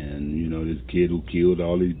 And you know, this kid who killed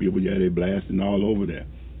all these people, yeah, they blasting all over there.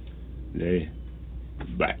 They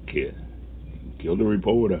black kid killed a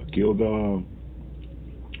reporter, killed mom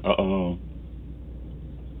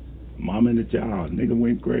and the child. Nigga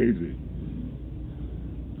went crazy.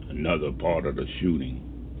 Another part of the shooting,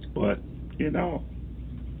 but you know,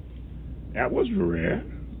 that was rare.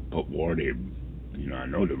 But were they? You know, I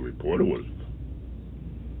know the reporter was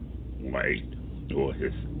white or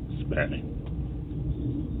Hispanic.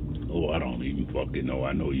 Oh, I don't even fucking know.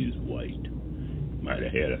 I know he's white. Might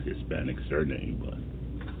have had a Hispanic surname,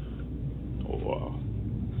 or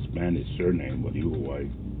Spanish surname, but he was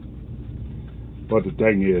white. But the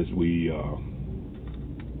thing is, we're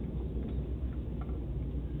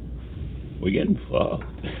getting fucked.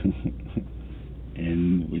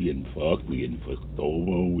 And we're getting fucked. We're getting fucked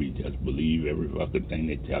over. We just believe every fucking thing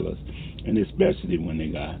they tell us. And especially when they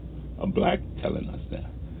got a black telling us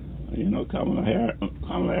that. You know, Kamala Harris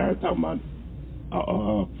talking about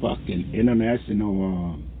fucking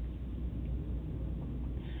international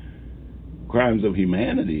crimes of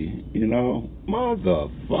humanity. You know,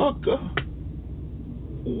 motherfucker.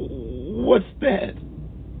 What's that?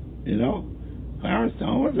 You know, Clarence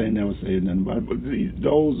Thomas ain't never said nothing about it, but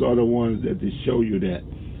those are the ones that just show you that,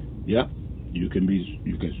 yep, you can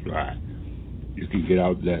strive. You can get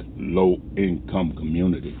out of that low income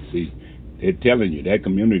community. See, they're telling you that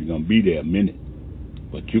community is gonna be there a minute,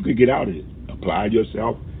 but you can get out of it. Apply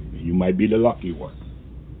yourself, and you might be the lucky one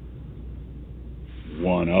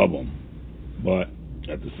of them. But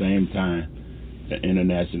at the same time, the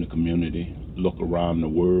international community look around the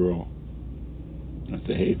world and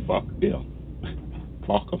say, hey, fuck them.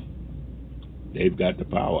 Fuck them. They've got the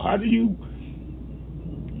power. How do you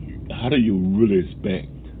really expect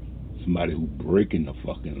somebody who breaking the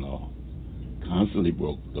fucking law, constantly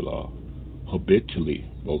broke the law, habitually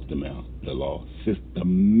broke the law,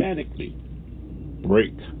 systematically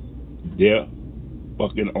break their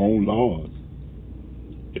fucking own laws,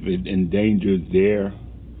 if it endangers their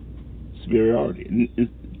superiority?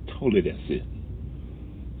 Totally, that's it.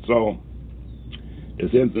 So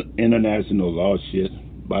it's international law shit,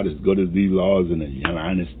 about as good as these laws in the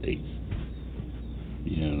United States.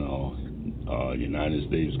 You know, United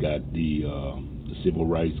States got the Civil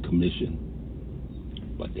Rights Commission,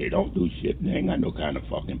 but they don't do shit. They ain't got no kind of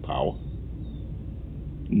fucking power.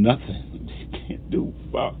 Nothing. They can't do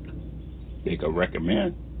fuck. They can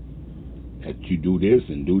recommend that you do this,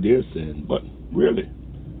 but really,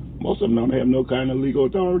 most of them don't have no kind of legal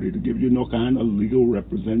authority to give you no kind of legal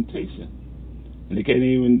representation. And they can't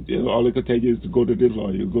even, all they can tell you is to go to this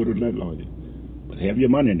lawyer, go to that lawyer. But have your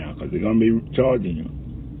money now, because they're going to be charging you.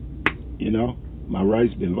 You know, my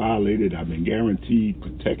rights been violated. I've been guaranteed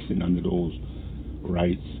protection under those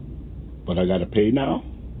rights, but I got to pay now.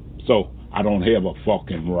 So I don't have a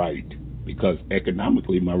fucking right, because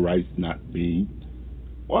economically my rights not being,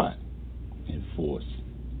 what? Enforced.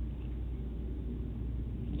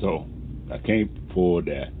 So I can't afford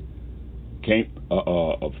that. Can't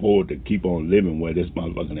afford to keep on living where this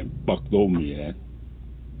motherfucker done fucked over me at.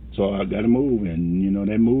 So I gotta move, and you know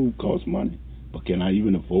that move costs money. But can I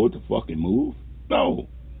even afford to fucking move? No.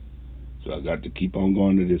 So I got to keep on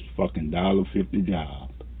going to this fucking $1.50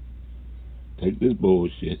 job. Take this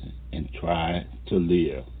bullshit and try to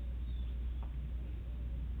live.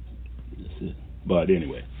 That's it. But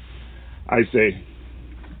anyway, I say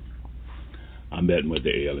I'm betting with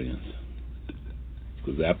the aliens.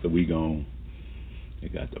 Because after we gone, they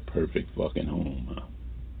got the perfect fucking home, huh?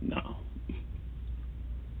 No.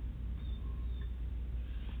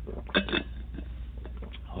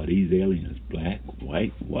 Are these aliens black,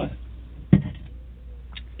 white, what?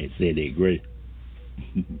 They say they gray.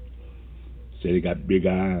 Say they got big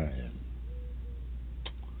eyes.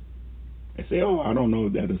 They say, oh, I don't know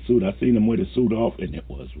if that's a suit. I seen them with a suit off, and it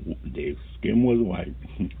was, their skin was white.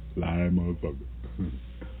 Lying motherfucker.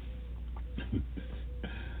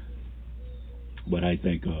 But I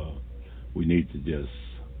think we need to just,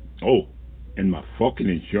 and my fucking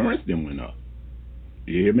insurance then went up.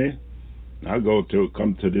 You hear me? I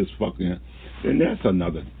come to this fucking, and that's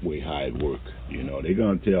another way how it work. You know, they're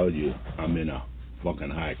gonna tell you I'm in a fucking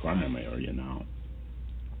high crime area now.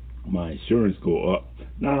 My insurance go up.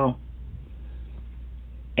 Now,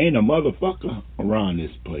 ain't a motherfucker around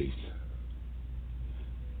this place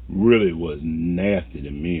really was nasty to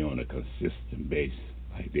me on a consistent basis,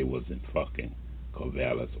 like they was in fucking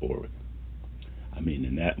Corvallis, Oregon. I mean,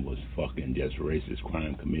 and that was fucking just racist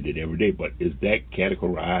crime committed every day. But is that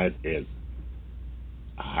categorized as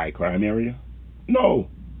a high crime area? No,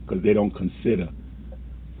 because they don't consider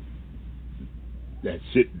that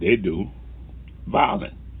shit they do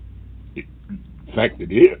violent. In fact,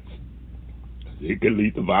 it is. It can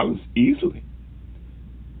lead to violence easily.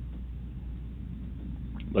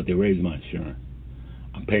 But they raised my insurance.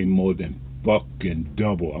 I'm paying more than fucking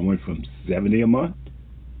double. I went from $70 a month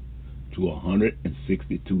to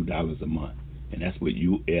 $162 a month, and that's with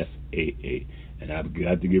USAA. And I've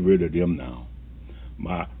got to get rid of them now.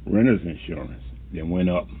 My renter's insurance then went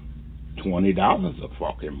up $20 a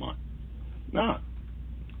fucking month. Nah,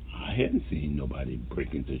 I hadn't seen nobody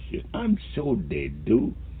break into shit. I'm sure they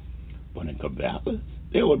do, but in Corvallis,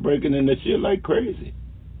 they were breaking into shit like crazy.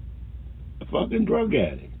 Fucking drug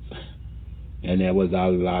addicts. And there was a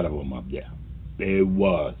lot of them up there. There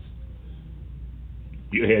was.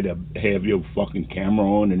 You had to have your fucking camera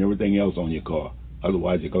on and everything else on your car.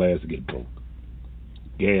 Otherwise your glass would get broke.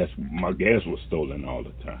 My gas was stolen all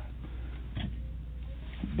the time.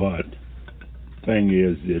 But thing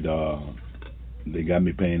is that they got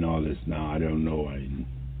me paying all this now. I don't know. I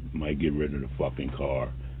might get rid of the fucking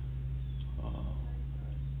car.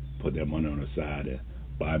 Put that money on the side and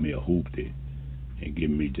buy me a hoopty and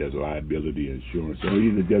give me just liability insurance. Or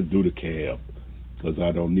either just do the cab, because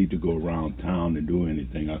I don't need to go around town and do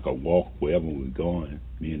anything. I could walk wherever we're going,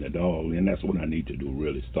 me and the dog. And that's what I need to do,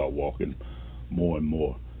 really, start walking more and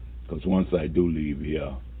more. Because once I do leave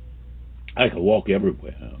here, I can walk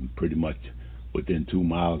everywhere. I'm pretty much within 2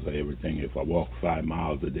 miles of everything if I walk 5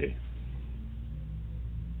 miles a day.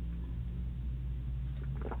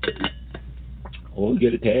 Or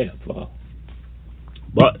get a cab.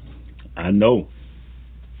 But I know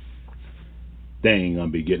they ain't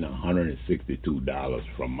gonna be getting $162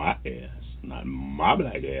 from my ass. Not my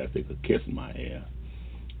black ass. They could kiss my ass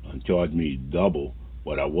and charge me double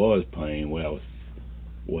what I was paying. What I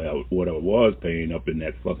was paying up in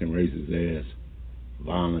that fucking racist ass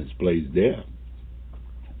violence place there.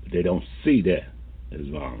 They don't see that as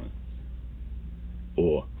violence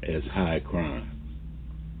or as high crime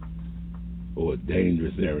or a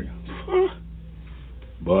dangerous area.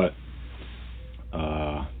 But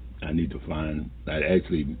I need to I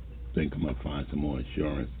actually think I'm going to find some more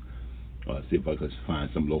insurance. See if I could find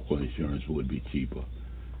some local insurance would be cheaper.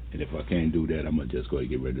 And if I can't do that, I'm going to just go and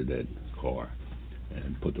get rid of that car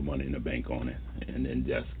and put the money in the bank on it. And then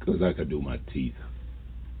just, because I could do my teeth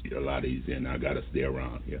a lot easier, and I got to stay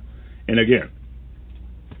around here. And again,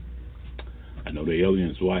 I know the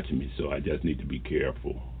aliens watching me, so I just need to be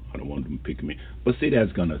careful. I don't want them picking me. But see,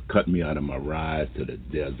 that's going to cut me out of my ride to the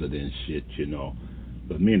desert and shit, you know.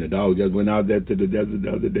 But me and the dog just went out there to the desert the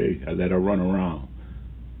other day. I let her run around.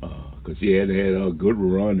 Because she hadn't had a good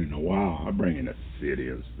run in a while. I bring in the city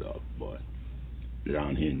and stuff. But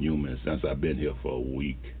down here in Newman, since I've been here for a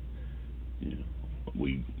week, you know,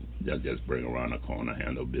 we just bring around the corner,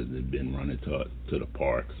 handle business, been running to the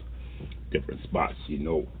parks, different spots, you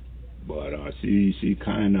know. But she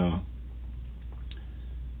kind of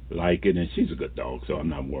like it, and she's a good dog, so I'm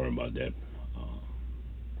not worried about that.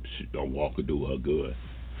 She don't walk or do her good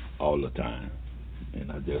all the time,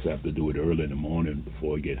 and I just have to do it early in the morning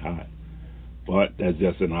before it get hot. But that's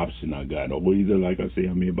just an option I got. Or either, like I say,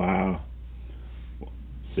 I mean,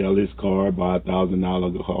 sell this car, buy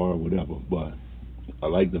 $1,000 car, or whatever. But I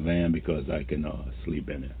like the van because I can sleep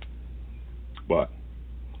in it. But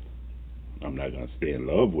I'm not gonna stay in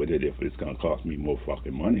love with it if it's gonna cost me more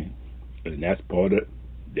fucking money, and that's part of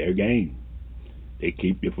their game. They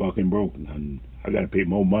keep you fucking broke. And I gotta pay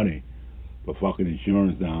more money for fucking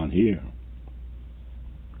insurance down here.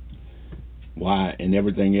 Why? And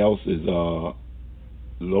everything else is low,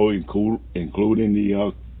 including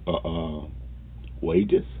the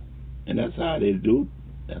wages. And that's how they do.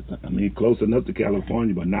 I mean, close enough to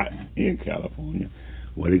California, but not in California,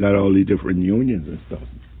 where they got all these different unions and stuff.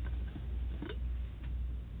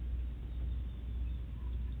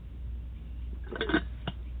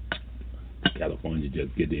 California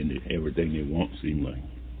just get into everything they want, seem like.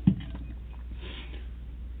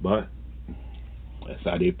 But that's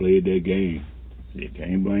how they played their game. You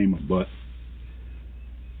can't blame them. But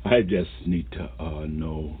I just need to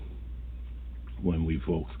know when we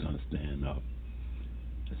folks gonna stand up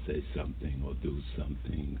and say something or do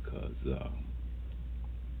something, because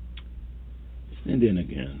and then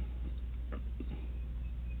again,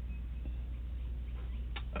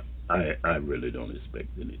 I really don't expect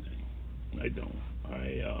anything. I don't.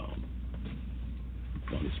 I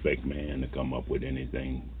don't expect man to come up with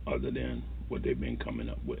anything other than what they've been coming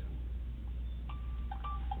up with.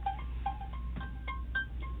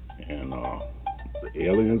 And The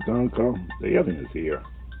aliens gonna come? The aliens here.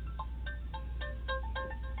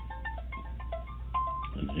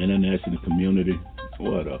 An international community.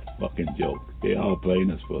 What a fucking joke. They all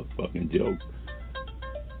playing us for a fucking joke.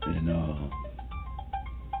 And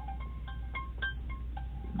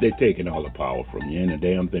they're taking all the power from you. Ain't a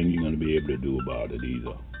damn thing you're gonna be able to do about it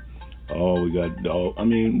either. Oh, I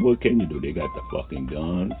mean, what can you do? They got the fucking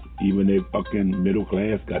guns. Even the fucking middle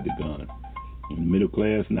class got the guns. And the middle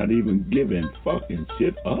class not even giving fucking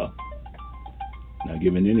shit up. Not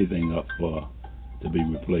giving anything up to be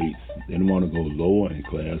replaced. They don't want to go lower in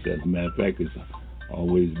class. As a matter of fact, it's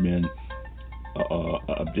always been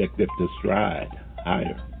objective to stride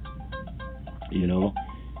higher. You know,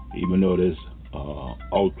 even though there's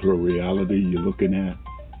ultra reality you're looking at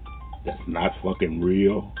that's not fucking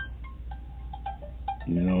real.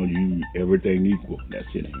 You know, everything equal. That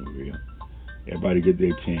shit ain't real. Everybody get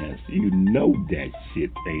their chance. You know that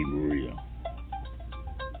shit ain't real.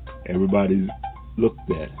 Everybody's looked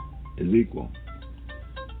at as equal.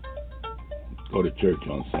 Go to church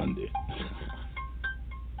on Sunday.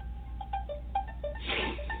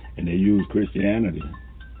 And they use Christianity.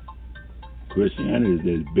 Christianity is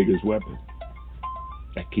their biggest weapon.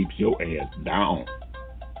 That keeps your ass down.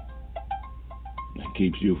 That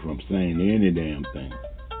keeps you from saying any damn thing.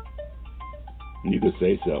 And you could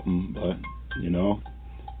say something, but, you know,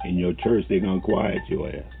 in your church, they're going to quiet your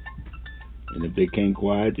ass. And if they can't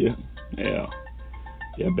quiet you, hell,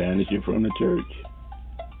 they'll banish you from the church.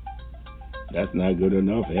 That's not good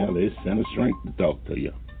enough. Hell, they send a strength to talk to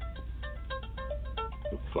you.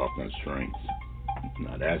 The fucking strength.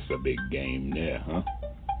 Now, that's a big game there, huh?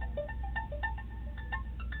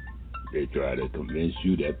 They try to convince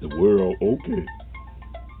you that the world, okay,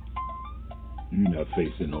 you're not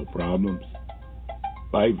facing no problems.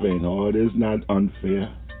 Life ain't hard. It's not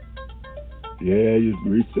unfair. Yeah, you've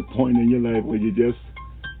reached a point in your life where you just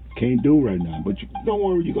can't do right now. But don't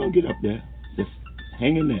worry, you're going to get up there. Just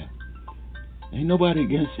hang in there. Ain't nobody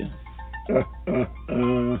against you.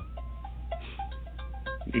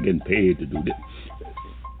 You're getting paid to do this.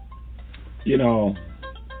 You know,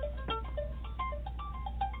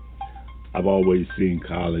 I've always seen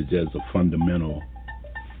college as a fundamental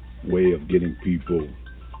way of getting people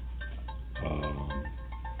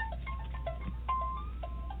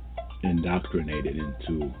indoctrinated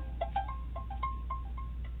into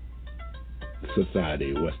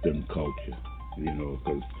society, Western culture. You know,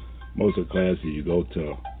 because most of the classes you go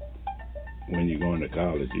to when you're going to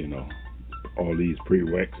college, you know, all these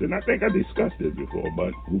prereqs, and I think I discussed this before,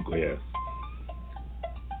 but who cares?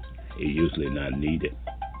 It's usually not needed.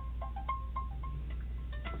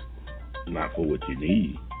 Not for what you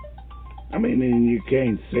need. I mean, and you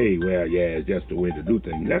can't say, well, yeah, it's just the way to do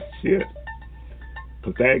things. That's shit.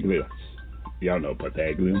 Pythagoras. Y'all know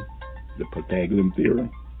Pythagorean? The Pythagorean theorem?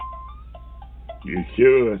 You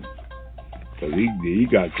should. Because he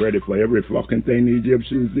got credit for every fucking thing the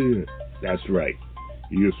Egyptians did. That's right.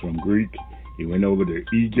 He was from Greek. He went over to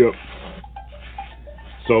Egypt,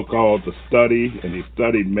 so-called to study, and he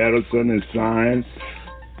studied medicine and science.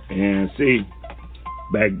 And see,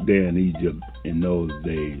 back then, Egypt, in those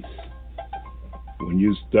days, when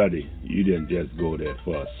you study, you didn't just go there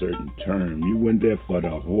for a certain term. You went there for the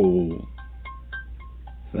whole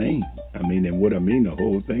thing. I mean, and what I mean, the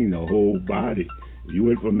whole thing, the whole body. You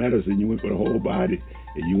went for medicine, you went for the whole body.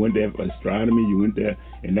 And you went there for astronomy, you went there,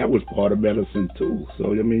 and that was part of medicine too.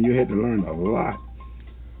 So, I mean, you had to learn a lot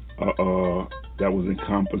that was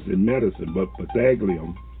encompassed in medicine. But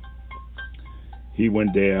Pythagorean, he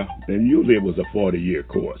went there, and usually it was a 40-year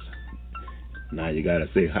course. Now you gotta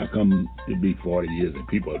say, how come it be 40 years and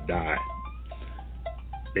people died?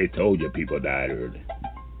 They told you people died early.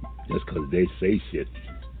 Just because they say shit.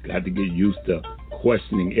 Got to get used to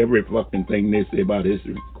questioning every fucking thing they say about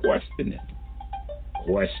history. Question it.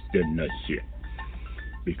 Question the shit.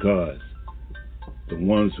 Because the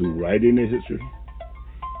ones who write in the history,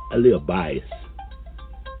 a little biased.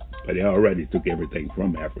 But they already took everything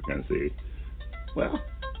from Africa and said, well,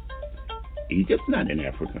 Egypt's not in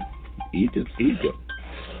Africa. Egypt.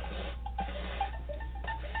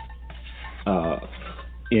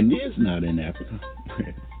 India's not in Africa.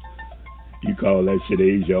 You call that shit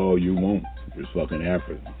Asia all you want. It's fucking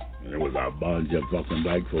Africa. And it was a bunch of fucking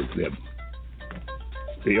black folks that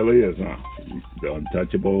still is, huh? The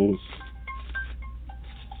untouchables.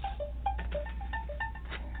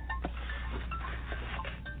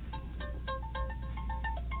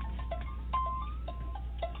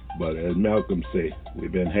 But as Malcolm said,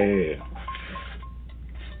 we've been had.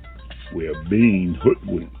 We're being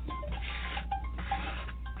hoodwinked.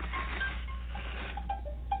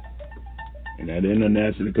 And that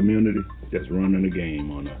international community just running the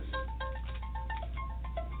game on us.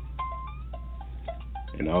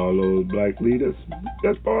 And all those black leaders,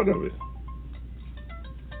 that's part of it.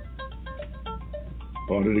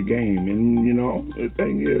 Part of the game. And, you know, the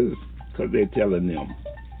thing is, because they're telling them,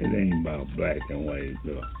 it ain't about black and white.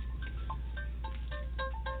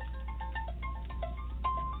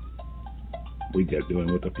 We just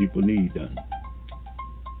doing what the people need done.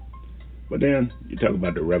 But then, you talk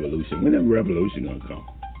about the revolution. When is the revolution going to come?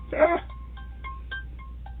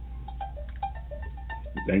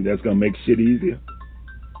 You think that's going to make shit easier?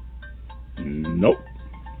 Nope.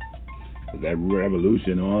 That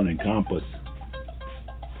revolution on encompass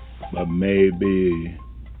but maybe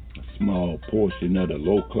a small portion of the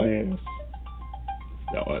low class,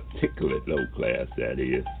 the articulate low class, that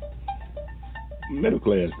is. Middle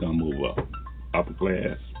class gonna move up. Upper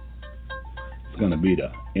class, it's gonna be the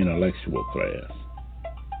intellectual class,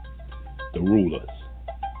 the rulers,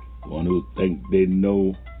 the one who think they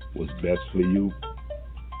know what's best for you.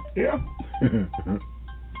 Yeah.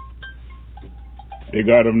 They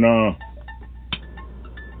got them now.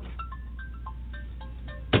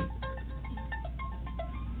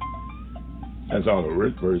 That's all a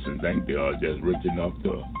rich person think. They are just rich enough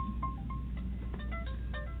to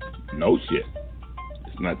know shit.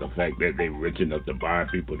 It's not the fact that they rich enough to buy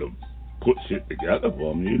people to put shit together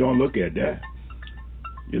for them. You don't look at that.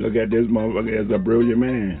 You look at this motherfucker as a brilliant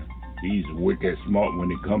man. He's wicked smart when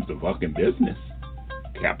it comes to fucking business.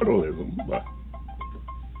 Capitalism, but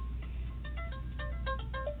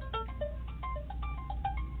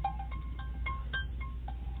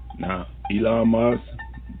now, Elon Musk,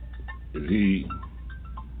 is he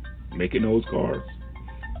making those cars?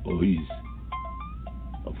 Or he's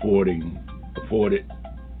afforded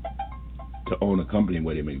to own a company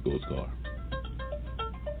where they make those cars?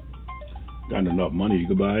 Got enough money, you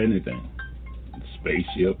could buy anything.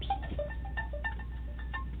 Spaceships.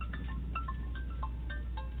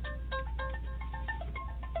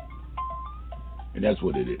 And that's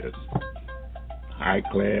what it is. High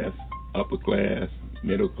class, upper class,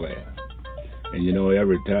 middle class. And you know,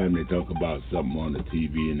 every time they talk about something on the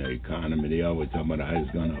TV and the economy, they always talk about how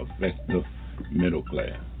it's going to affect the middle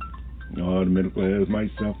class. You know, the middle class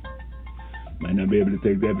might suffer, might not be able to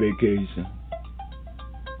take that vacation.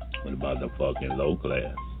 What about the fucking low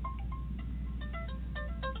class?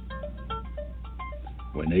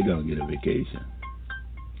 When they going to get a vacation?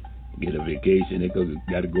 Get a vacation, they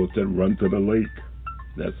got to go run to the lake.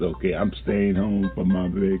 That's okay. I'm staying home for my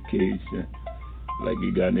vacation. Like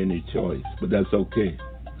you got any choice, but that's okay.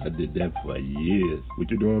 I did that for years.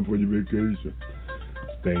 What you doing for your vacation?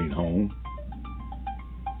 Staying home,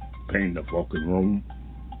 painting the fucking room.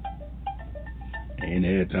 Ain't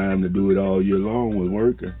had time to do it all year long with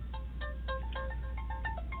working.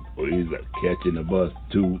 Or he's like catching the bus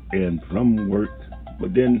to and from work,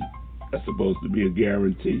 but then that's supposed to be a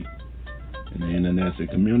guarantee in the international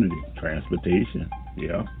community. Transportation,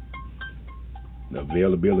 yeah. The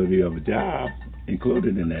availability of a job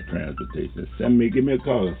included in that transportation. Give me a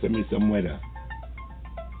call, send me somewhere to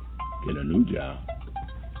get a new job.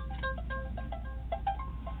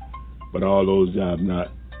 But all those jobs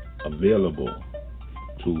not available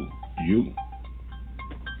to you.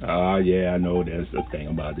 Yeah, I know there's a thing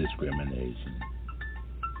about discrimination.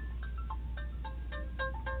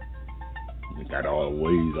 They got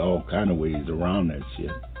all kind of ways around that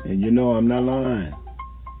shit. And you know, I'm not lying.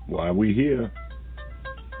 Why we here?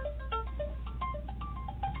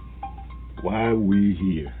 Why we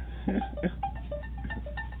here?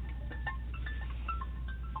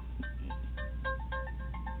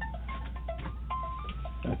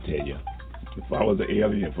 I tell you, if I was an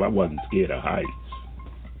alien, if I wasn't scared of heights,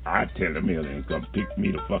 I'd tell them aliens come pick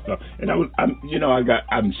me the fuck up. And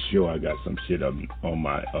I'm sure I got some shit on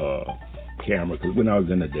my camera, because when I was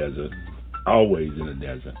in the desert, always in the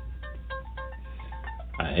desert,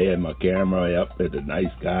 I had my camera up at the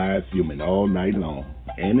night sky, filming all night long.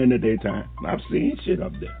 And in the daytime, I've seen shit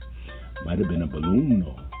up there. Might have been a balloon,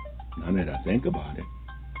 though. Now that I think about it.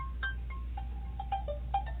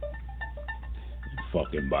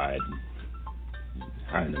 Fucking Biden.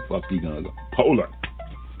 How in the fuck he gonna go? Poland.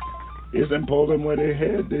 Isn't Poland where they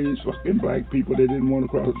had these fucking black people they didn't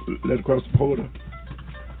want to let across the border?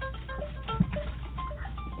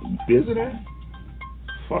 Is it that?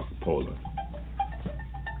 Fuck Poland.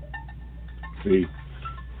 See,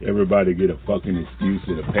 everybody get a fucking excuse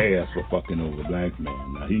in the past for fucking over black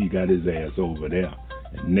man. Now he got his ass over there.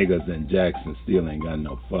 And niggas in Jackson still ain't got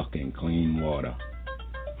no fucking clean water.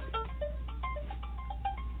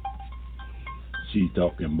 She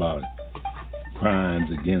talking about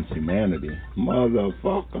crimes against humanity.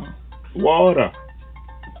 Motherfucker. Water.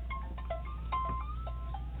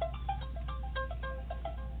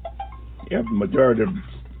 Yeah, the majority of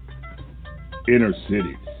inner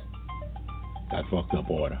cities got fucked up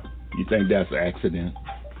water. You think that's an accident?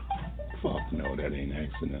 Fuck no, that ain't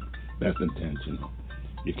accident. That's intentional.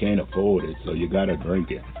 You can't afford it, so you gotta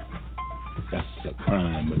drink it. That's a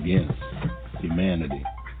crime against humanity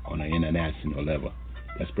on an international level.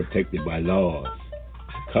 That's protected by laws.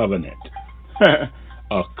 Covenant.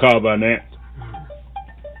 A covenant.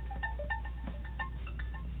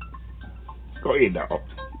 Go ahead, dog.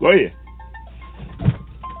 Go ahead.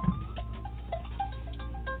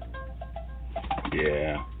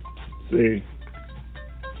 Yeah. See,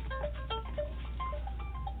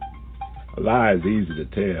 a lie is easy to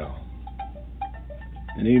tell.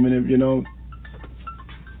 And even if you don't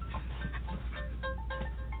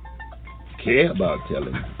care about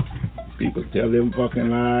telling, people tell them fucking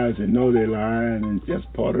lies and know they're lying, and it's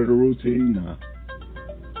just part of the routine now.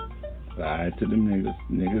 Lie to them niggas.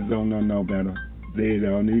 Niggas don't know no better. They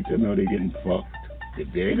don't need to know they're getting fucked.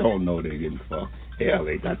 If they don't know they're getting fucked, hell,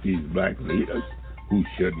 they got these black leaders who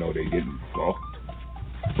should know they're getting fucked.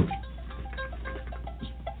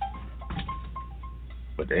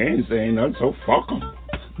 But they ain't saying nothing, so fuck them.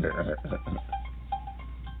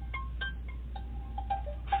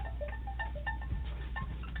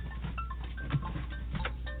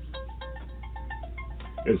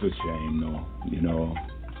 It's a shame, though. You know,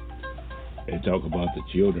 they talk about the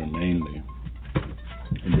children mainly,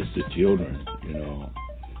 and it's the children. You know,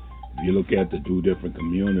 if you look at the two different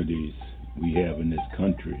communities we have in this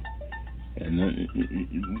country,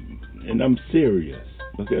 and I'm serious.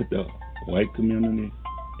 Look at the white community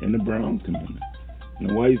and the brown community. And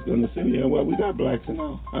the white's gonna say, yeah, well, we got blacks in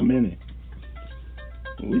all. How many?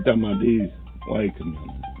 We talking about these white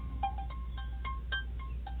communities.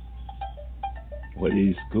 Where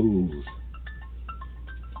these schools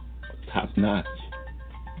are top notch.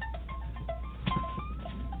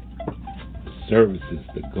 The services,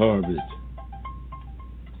 the garbage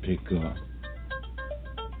pick up,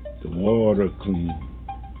 the water clean.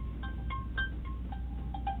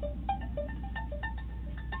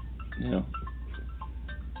 Now,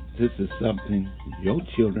 this is something your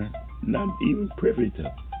children not even privy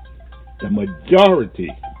to. The majority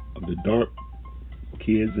of the dark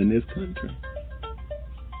kids in this country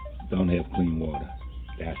don't have clean water.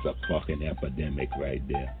 That's a fucking epidemic right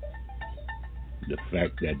there. The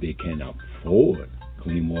fact that they can't afford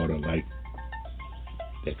clean water like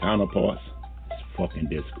their counterparts is fucking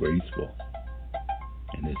disgraceful.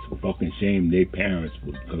 And it's a fucking shame their parents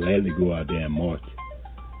would gladly go out there and march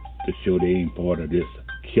to show they ain't part of this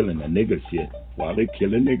killing a nigga shit while they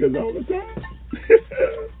killing niggas all the time.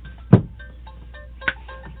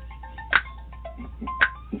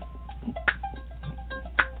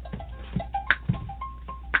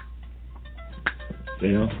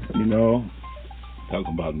 You know,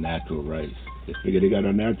 talking about natural rights. They figure they got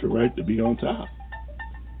a natural right to be on top.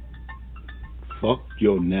 Fuck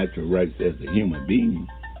your natural rights as a human being.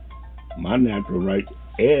 My natural right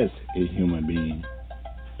as a human being,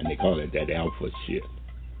 and they call it that alpha shit,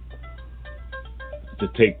 to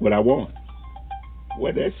take what I want.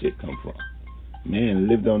 Where that shit come from? Man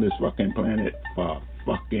lived on this fucking planet for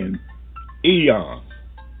fucking eons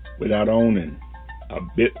without owning a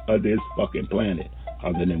bit of this fucking planet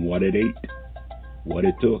other than what it ate, what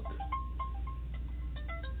it took.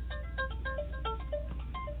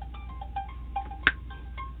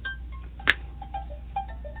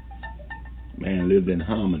 Man lived in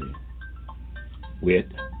harmony with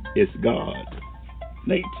its God,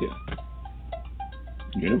 nature.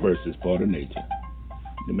 The universe is part of nature.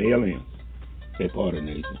 The aliens, they're part of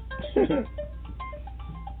nature.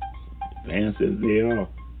 Man says they are.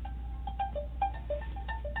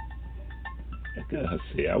 Like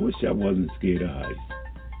I say, I wish I wasn't scared of heights.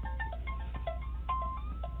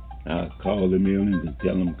 I'll call them in and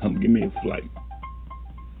tell them, come give me a flight.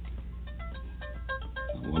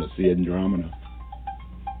 I want to see Andromeda.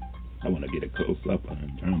 I want to get a close up on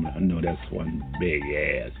Andromeda. I know that's one big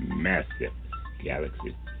ass, massive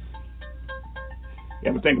galaxy. You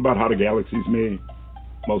ever think about how the galaxy's made?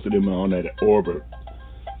 Most of them are on that orbit,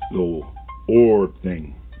 little orb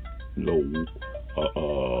thing, little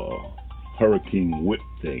hurricane whip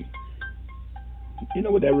thing. You know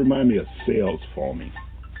what that reminds me of? Cells forming.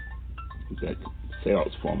 That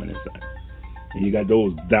cells forming inside. And you got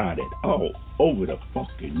those dotted all over the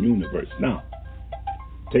fucking universe. Now,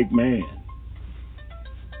 take man.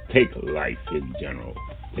 Take life in general.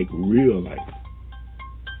 Take real life.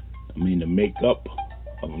 I mean, the makeup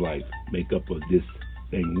of life, makeup of this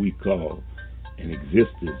thing we call an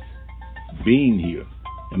existence, being here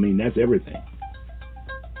I mean, that's everything.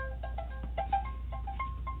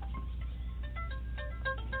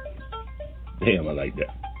 Damn, I like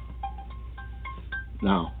that.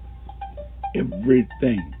 Now,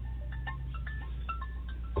 everything.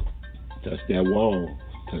 Touch that wall,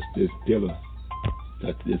 touch this pillar,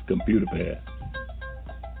 touch this computer pad.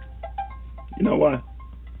 You know what?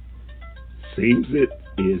 Seems it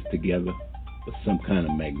is together, but some kind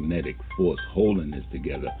of magnetic force holding this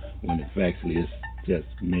together when in fact it's just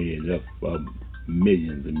made up of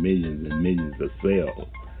millions and millions and millions of cells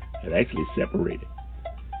that actually separated.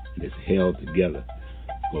 And it's held together.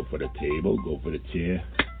 Go for the table, go for the chair,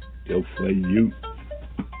 go for you.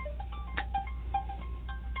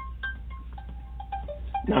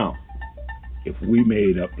 Now, if we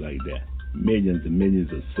made up like that, millions and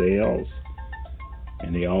millions of cells,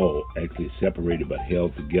 and they all actually separated but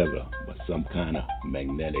held together by some kind of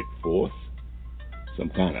magnetic force, some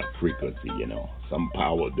kind of frequency, some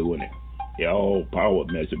power doing it. Yeah, all power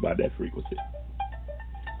measured by that frequency.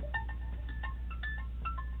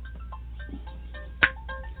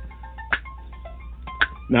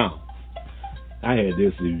 Now, I had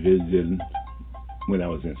this vision when I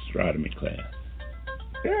was in astronomy class.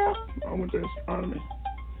 Yeah, I went to astronomy.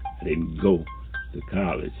 I didn't go to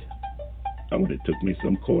college. I would have took me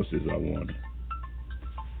some courses I wanted.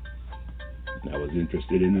 And I was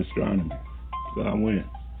interested in astronomy. So I went.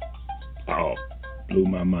 Oh, blew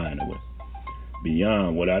my mind away.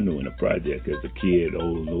 Beyond what I knew in the project as a kid,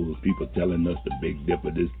 all those people telling us the Big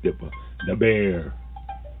Dipper, this Dipper, the bear.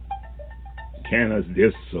 Can us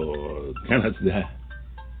this or can us that?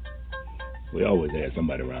 We always had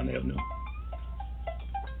somebody around there who knew.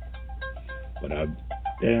 But I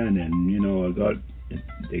then and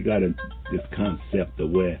they got this concept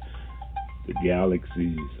of where the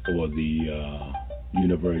galaxies or the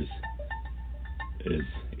universe is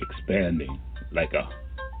expanding like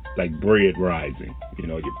bread rising.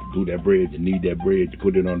 You do that bread, you knead that bread, you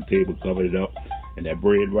put it on the table, cover it up, and that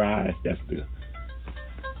bread rise. That's the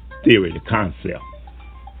theory, the concept.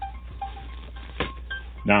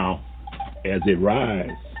 Now, as it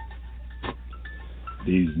rises,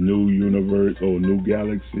 these new universe or new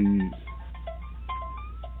galaxies,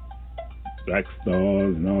 black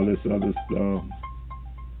stars and all this other stuff,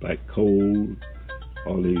 black coal,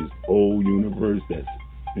 all these old universe that's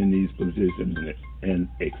in these positions and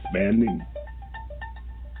expanding,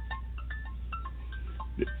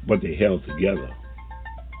 but they held together.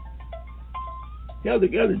 Held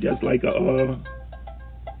together just like that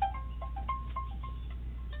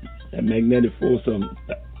magnetic force of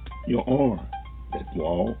your arm, that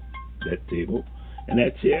wall, that table, and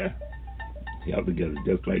that chair. Held together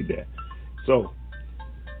just like that. So,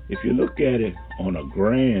 if you look at it on a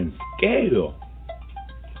grand scale,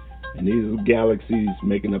 and these are galaxies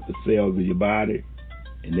making up the cells of your body,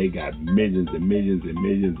 and they got millions and millions and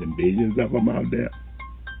millions and billions of them out there,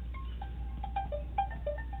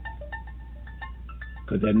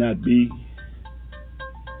 could that not be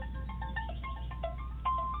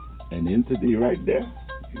an entity right there?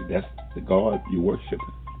 That's the God you worship.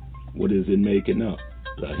 What is it making up?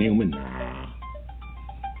 The human? Nah.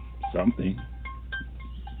 Something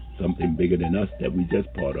bigger than us that we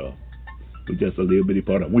just part of. We just a little bitty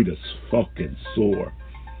part of. We just fucking sore.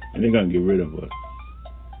 And they're gonna get rid of us.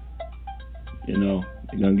 They're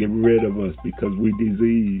gonna get rid of us because we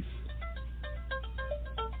disease.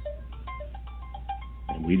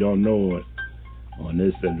 And we don't know it on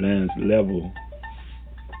this advanced level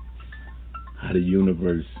how the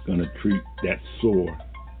universe is gonna treat that sore.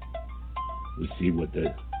 We see what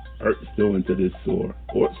the Earth's doing to this sore.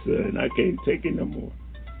 Earth said, I can't take it no more.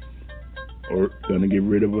 Earth's gonna get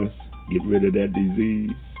rid of us, get rid of that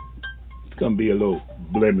disease. It's gonna be a little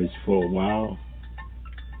blemish for a while.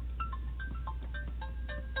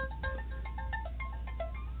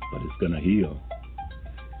 But it's gonna heal.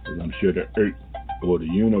 Because I'm sure the Earth or the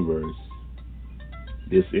universe,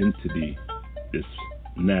 this entity, this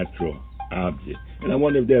natural object. And I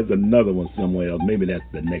wonder if there's another one somewhere else. Maybe that's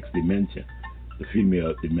the next dimension. The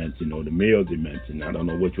female dimension or the male dimension. I don't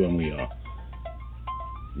know which one we are.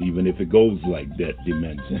 Even if it goes like that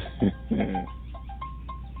dimension.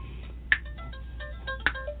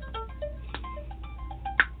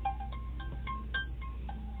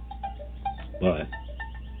 But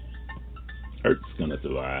Earth's gonna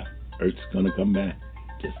survive. Earth's gonna come back.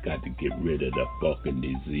 Just got to get rid of the fucking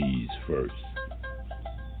disease first.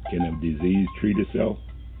 Can a disease treat itself?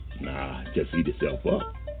 Nah, just eat itself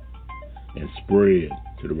up and spread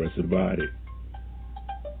to the rest of the body.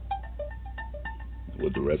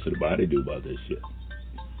 What the rest of the body do about this shit?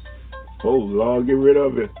 Oh Lord, get rid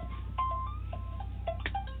of it.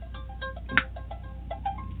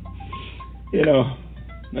 You know,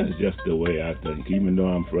 that's just the way I think. Even though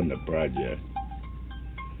I'm from the project,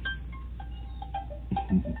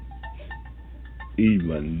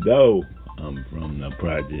 even though I'm from the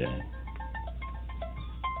project,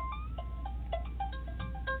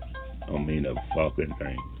 I mean a fucking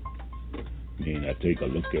thing. I mean, I take a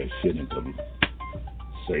look at shit and come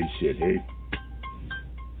say shit. Hey,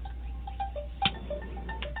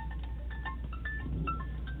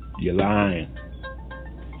 you're lying.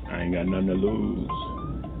 I ain't got nothing to lose.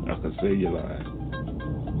 I can say you're lying.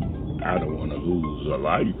 I don't want to lose a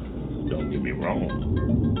life. Don't get me wrong.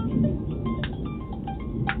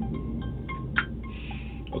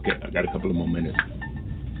 Okay, I got a couple of more minutes.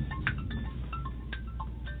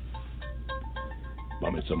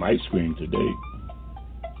 Bought me some ice cream today.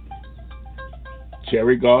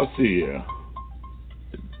 Cherry Garcia.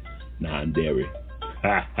 Non-dairy.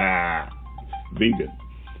 Ha ha. Vegan.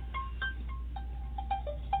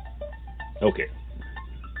 Okay.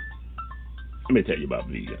 Let me tell you about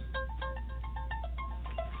vegan.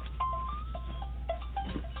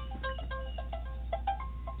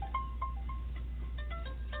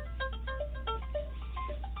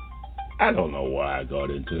 I don't know why I got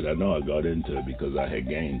into it. I know I got into it because I had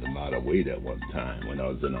gained a lot of weight at one time when I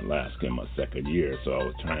was in Alaska in my second year, so I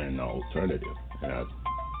was trying an alternative, and I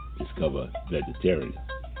discovered vegetarian.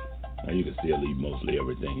 Now you can still eat mostly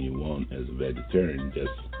everything you want as a vegetarian,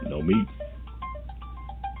 just no meat.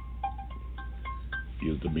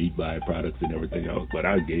 Use the meat byproducts and everything else, but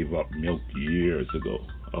I gave up milk years ago.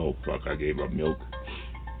 Oh fuck, I gave up milk.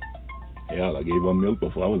 Hell, I gave up milk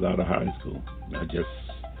before I was out of high school.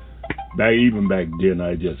 Even back then,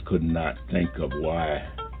 I just could not think of why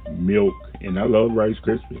milk. And I love Rice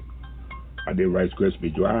Krispie. I did Rice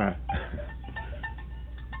Krispie dry,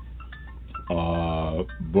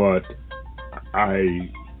 but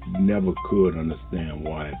I never could understand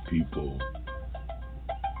why people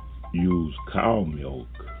use cow milk.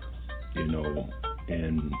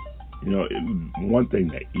 And one thing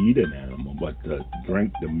to eat an animal, but to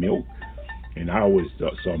drink the milk. And I always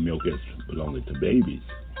saw milk as belonging to babies.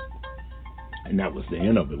 And that was the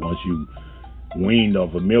end of it. Once you weaned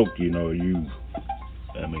off of milk,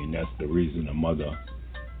 that's the reason a mother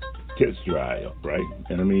tits dry up, right?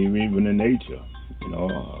 And even in nature,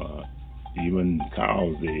 even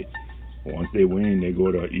cows, once they wean, they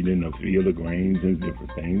go to eating a field of grains and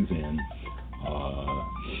different things, and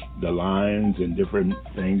the lions and different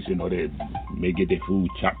things, they may get their food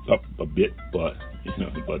chopped up a bit, but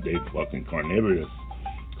they fucking carnivorous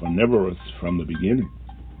from the beginning.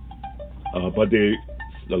 But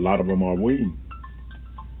a lot of them are weaned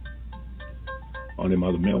on their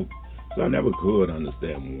mother milk. So I never could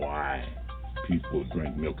understand why people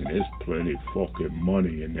drink milk, and there's plenty fucking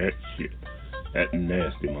money in that shit. That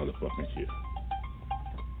nasty motherfucking shit.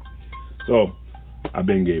 So I've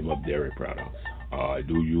been gave up dairy products. I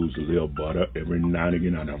do use a little butter every now and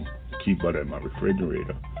again. I don't keep butter in my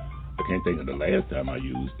refrigerator. I can't think of the last time I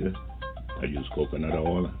used it. I used coconut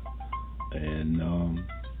oil and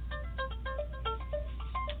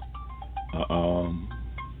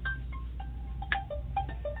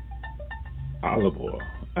olive oil.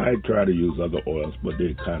 I try to use other oils, but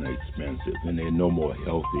they're kind of expensive, and they're no more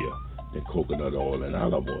healthier than coconut oil and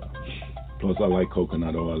olive oil. Plus, I like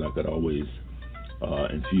coconut oil. I could always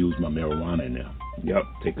infuse my marijuana in there. Yep,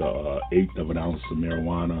 take a eighth of an ounce of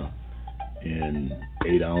marijuana and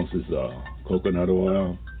 8 ounces of coconut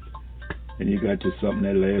oil, and you got you something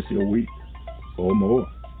that lasts you a week or more.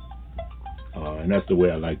 And that's the way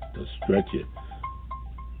I like to stretch it.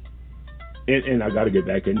 And I got to get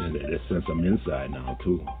back into that since I'm inside now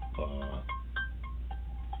too.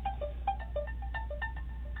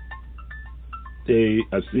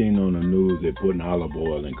 I've seen on the news they're putting olive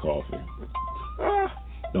oil in coffee.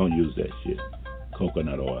 Don't use that shit.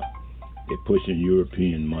 Coconut oil. They're pushing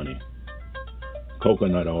European money.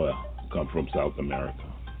 Coconut oil come from South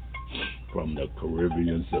America, from the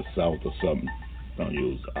Caribbean to South or something. Don't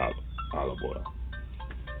use olive oil.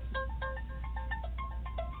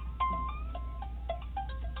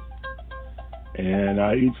 And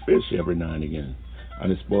I eat fish every now and again. I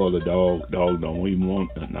just spoil the dog. Dog don't even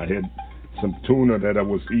want nothing. I had some tuna that I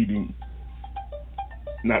was eating.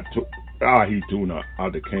 I eat tuna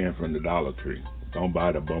out the can from the Dollar Tree. Don't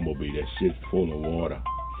buy the Bumblebee. That shit's full of water.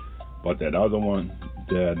 But that other one,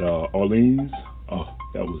 that Orleans,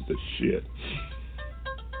 that was the shit.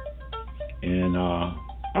 And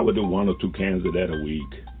I would do 1 or 2 cans of that a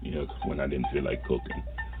week, when I didn't feel like cooking.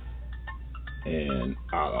 And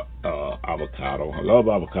avocado. I love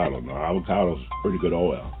avocado. Now, avocado's pretty good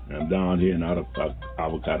oil. And I'm down here in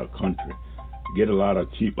avocado country. Get a lot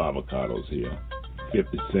of cheap avocados here.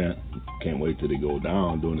 50 cents. Can't wait till they go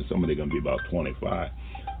down. Doing the summer, they're gonna be about 25.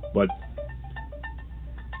 But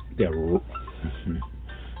they're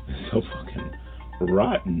so fucking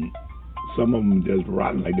rotten. Some of them just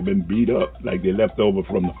rotten, like they've been beat up, like they left over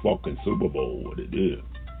from the fucking Super Bowl. What it is.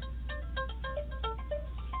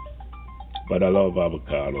 But I love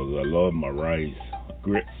avocados. I love my rice,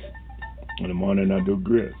 grits. In the morning I do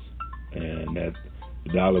grits. And at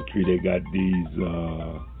Dollar Tree they got these,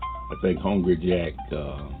 I think Hungry Jack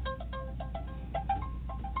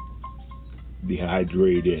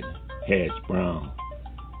dehydrated hash brown.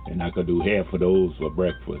 And I could do half of those for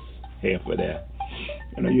breakfast, half of that.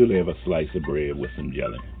 And I usually have a slice of bread with some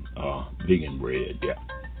jelly, vegan bread, yeah.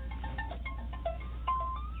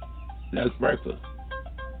 That's breakfast.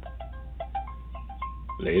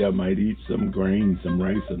 Later I might eat some grains, some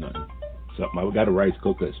rice or nothing. Something. I got a rice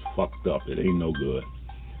cooker that's fucked up. It ain't no good.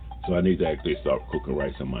 So I need to actually start cooking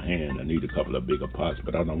rice on my hand. I need a couple of bigger pots,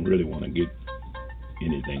 but I don't really want to get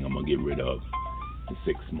anything I'm going to get rid of in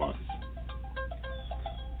 6 months.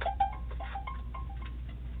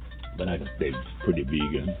 But I can stay pretty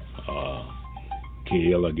vegan.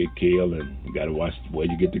 Kale, I get kale, and you got to watch where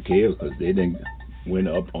you get the kale because they didn't went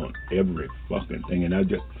up on every fucking thing. And I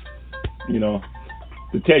just, you know,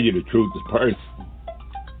 to tell you the truth, the price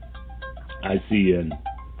I see in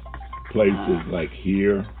places like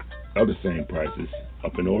here are the same prices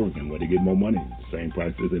up in Oregon where they get more money, the same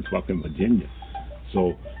prices in fucking Virginia.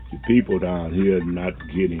 So the people down here are not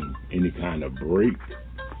getting any kind of break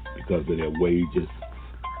because of their wages.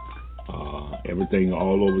 Everything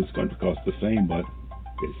all over this country costs the same, but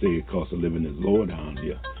they say the cost of living is lower down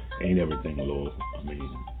here. Ain't everything low. I mean,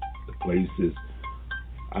 the places,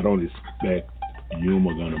 I don't expect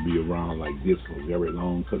Yuma gonna be around like this for very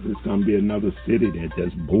long because it's gonna be another city that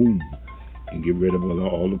just boom and get rid of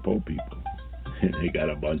all the poor people. And they got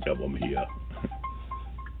a bunch of them here.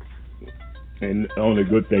 And the only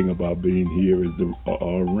good thing about being here is the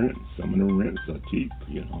rent. Some of the rents are cheap,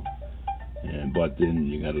 you know. And but then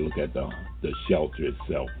you got to look at the shelter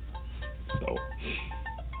itself. So,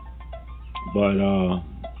 but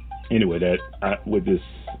anyway, with this,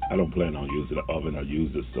 I don't plan on using the oven. I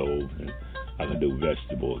use the stove, and I can do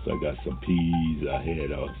vegetables. I got some peas. I had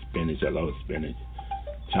spinach. I love spinach,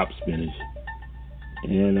 chopped spinach,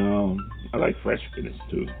 and I like fresh spinach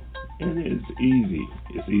too. And it's easy.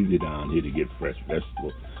 It's easy down here to get fresh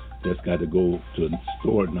vegetables. Just got to go to the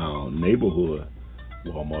store now. Neighborhood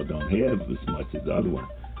Walmart don't have as much as the other one.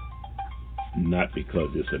 Not because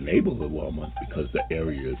it's a neighborhood Walmart, because the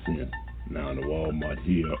area it's in. Now the Walmart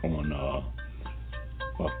here on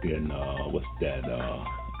fucking what's that?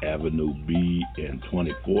 Avenue B and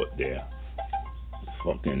 24th there.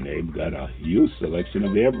 Fucking they've got a huge selection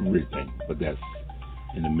of everything, but that's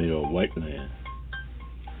in the middle of white land.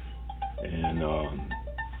 And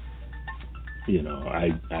you know,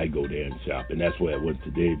 I go there and shop, and that's where I went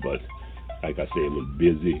today. But like I said, it was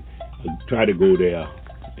busy. I try to go there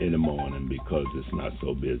in the morning because it's not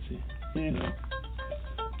so busy. You know,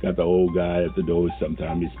 got the old guy at the door.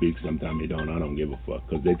 Sometimes he speaks, sometimes he don't. I don't give a fuck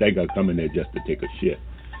because they think I come in there just to take a shit.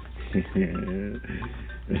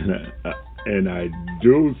 and I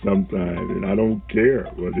do sometimes, and I don't care.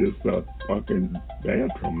 But it's a fucking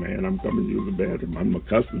bathroom, man. I'm coming to use the bathroom. I'm a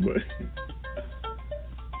customer.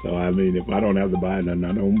 So, I mean, if I don't have to buy nothing,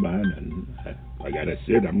 I don't buy nothing. I got a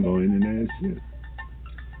shit, I'm going in there and shit.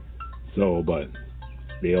 So, but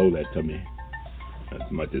they owe that to me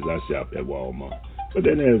as much as I shop at Walmart. But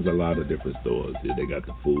then there's a lot of different stores here. They got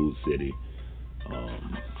the Food City.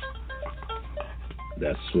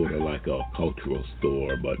 That's sort of like a cultural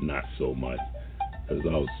store, but not so much. There's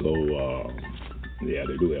also, yeah,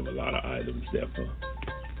 they do have a lot of items there for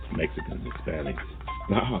Mexicans, Hispanics.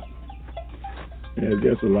 Stop. There's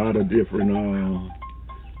just a lot of different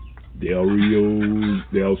Del Rios,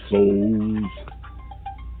 Del Sols,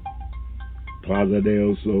 Plaza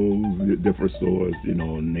Del Sols, different stores, you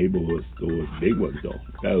know, neighborhood stores, big ones though.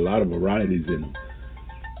 Got a lot of varieties in them.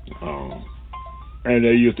 And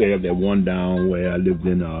they used to have that one down where I lived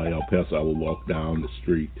in El Paso. I would walk down the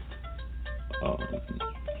street,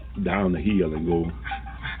 down the hill and go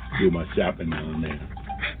do my shopping down there.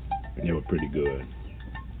 And they were pretty good.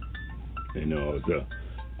 You know,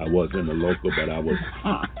 I wasn't a local, but I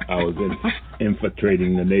was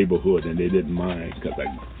infiltrating the neighborhood, and they didn't mind because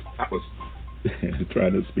I was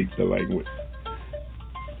trying to speak the language.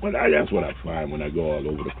 But that's what I find when I go all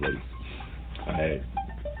over the place.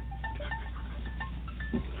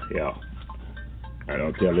 I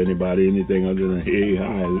don't tell anybody anything other than, hey,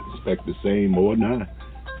 hi, I expect the same or not.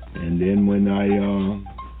 And then when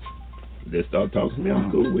they start talking to me, I'm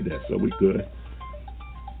cool with that, so we good.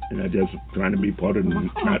 And I just trying to be part of the,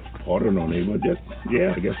 not part of no neighborhood, just,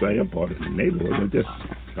 yeah, I guess I am part of the neighborhood, but just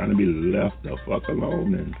trying to be left the fuck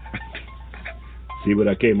alone and see what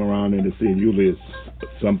I came around and to see. Usually it's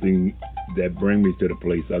something that bring me to the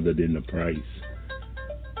place other than the price.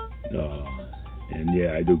 And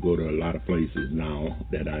yeah, I do go to a lot of places now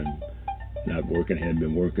that I'm not working, hadn't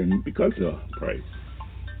been working because of price,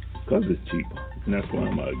 because it's cheaper. And that's why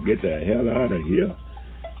I'm going to get the hell out of here.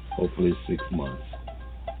 Hopefully 6 months.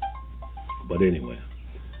 But anyway,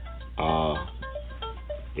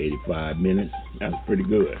 85 minutes, that's pretty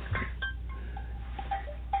good.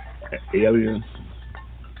 Aliens,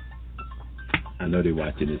 I know they're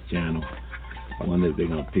watching this channel. I wonder if they're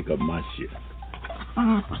going to pick up my shit.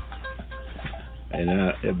 And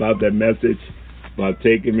about that message, about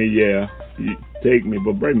taking me, yeah, you take me,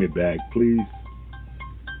 but bring me back, please.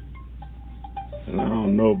 And I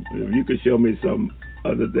don't know if you could show me some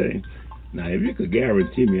other thing. Now, if you could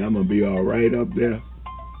guarantee me I'm going to be all right up there,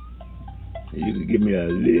 and you could give me a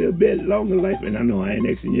little bit longer life, and I know I ain't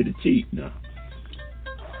asking you to cheat now.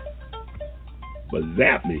 But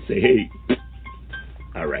zap me, say, hey,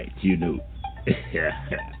 all right, you knew.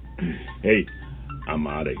 Hey, I'm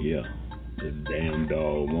out of here. This damn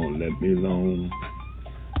dog won't let me alone.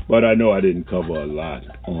 But I know I didn't cover a lot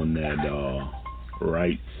on that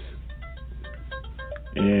rights.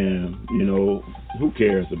 And, you know, who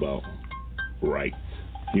cares about rights,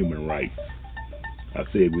 human rights? I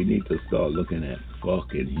said we need to start looking at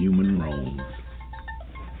fucking human wrongs.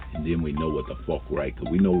 And then we know what the fuck right,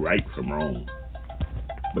 because we know right from wrong.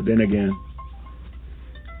 But then again,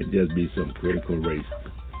 it just be some critical race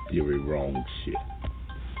theory wrong shit.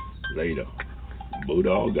 Later,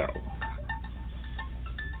 Bulldog out.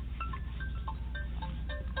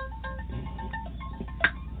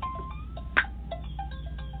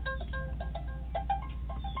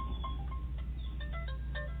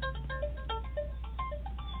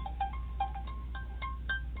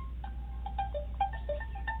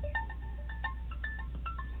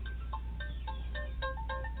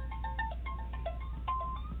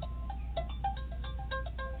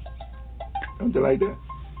 Something like that.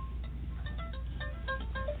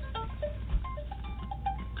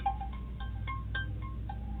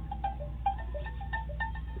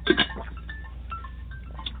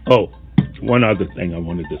 Oh, one other thing I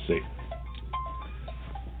wanted to say.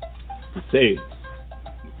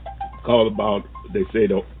 Call about, they say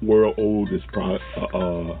the world oldest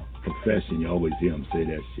profession. You always hear them say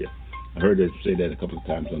that shit. I heard them say that a couple of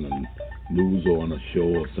times on the news or on a show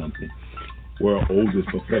or something. World oldest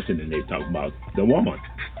profession, and they talk about the woman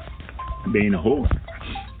being a whore.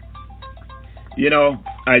 You know,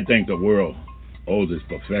 I think the world oldest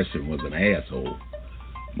profession was an asshole.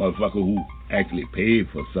 Motherfucker who actually paid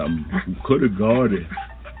for something, who could have got it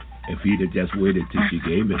if he'd have just waited till she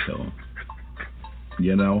gave it to him.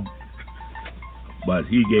 You know? But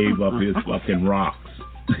he gave up his fucking rocks.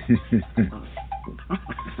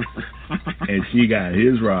 And she got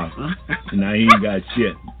his rock. And now he ain't got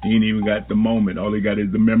shit. He ain't even got the moment. All he got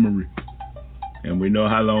is the memory. And we know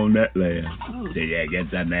how long that lasts. Yeah,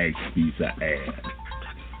 get that next piece of ass.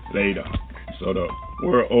 Later. So the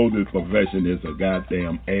world oldest profession is a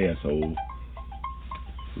goddamn asshole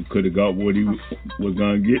who could have got what he was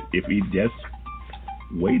going to get if he just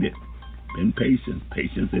waited. Been patient.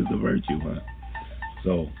 Patience is a virtue, huh?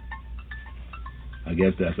 So I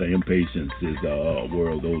guess that's an impatience is the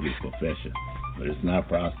world's oldest profession. But it's not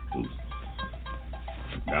prostitutes.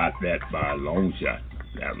 Not that by a long shot.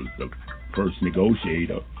 That was the first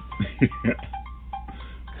negotiator.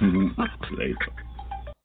 Later.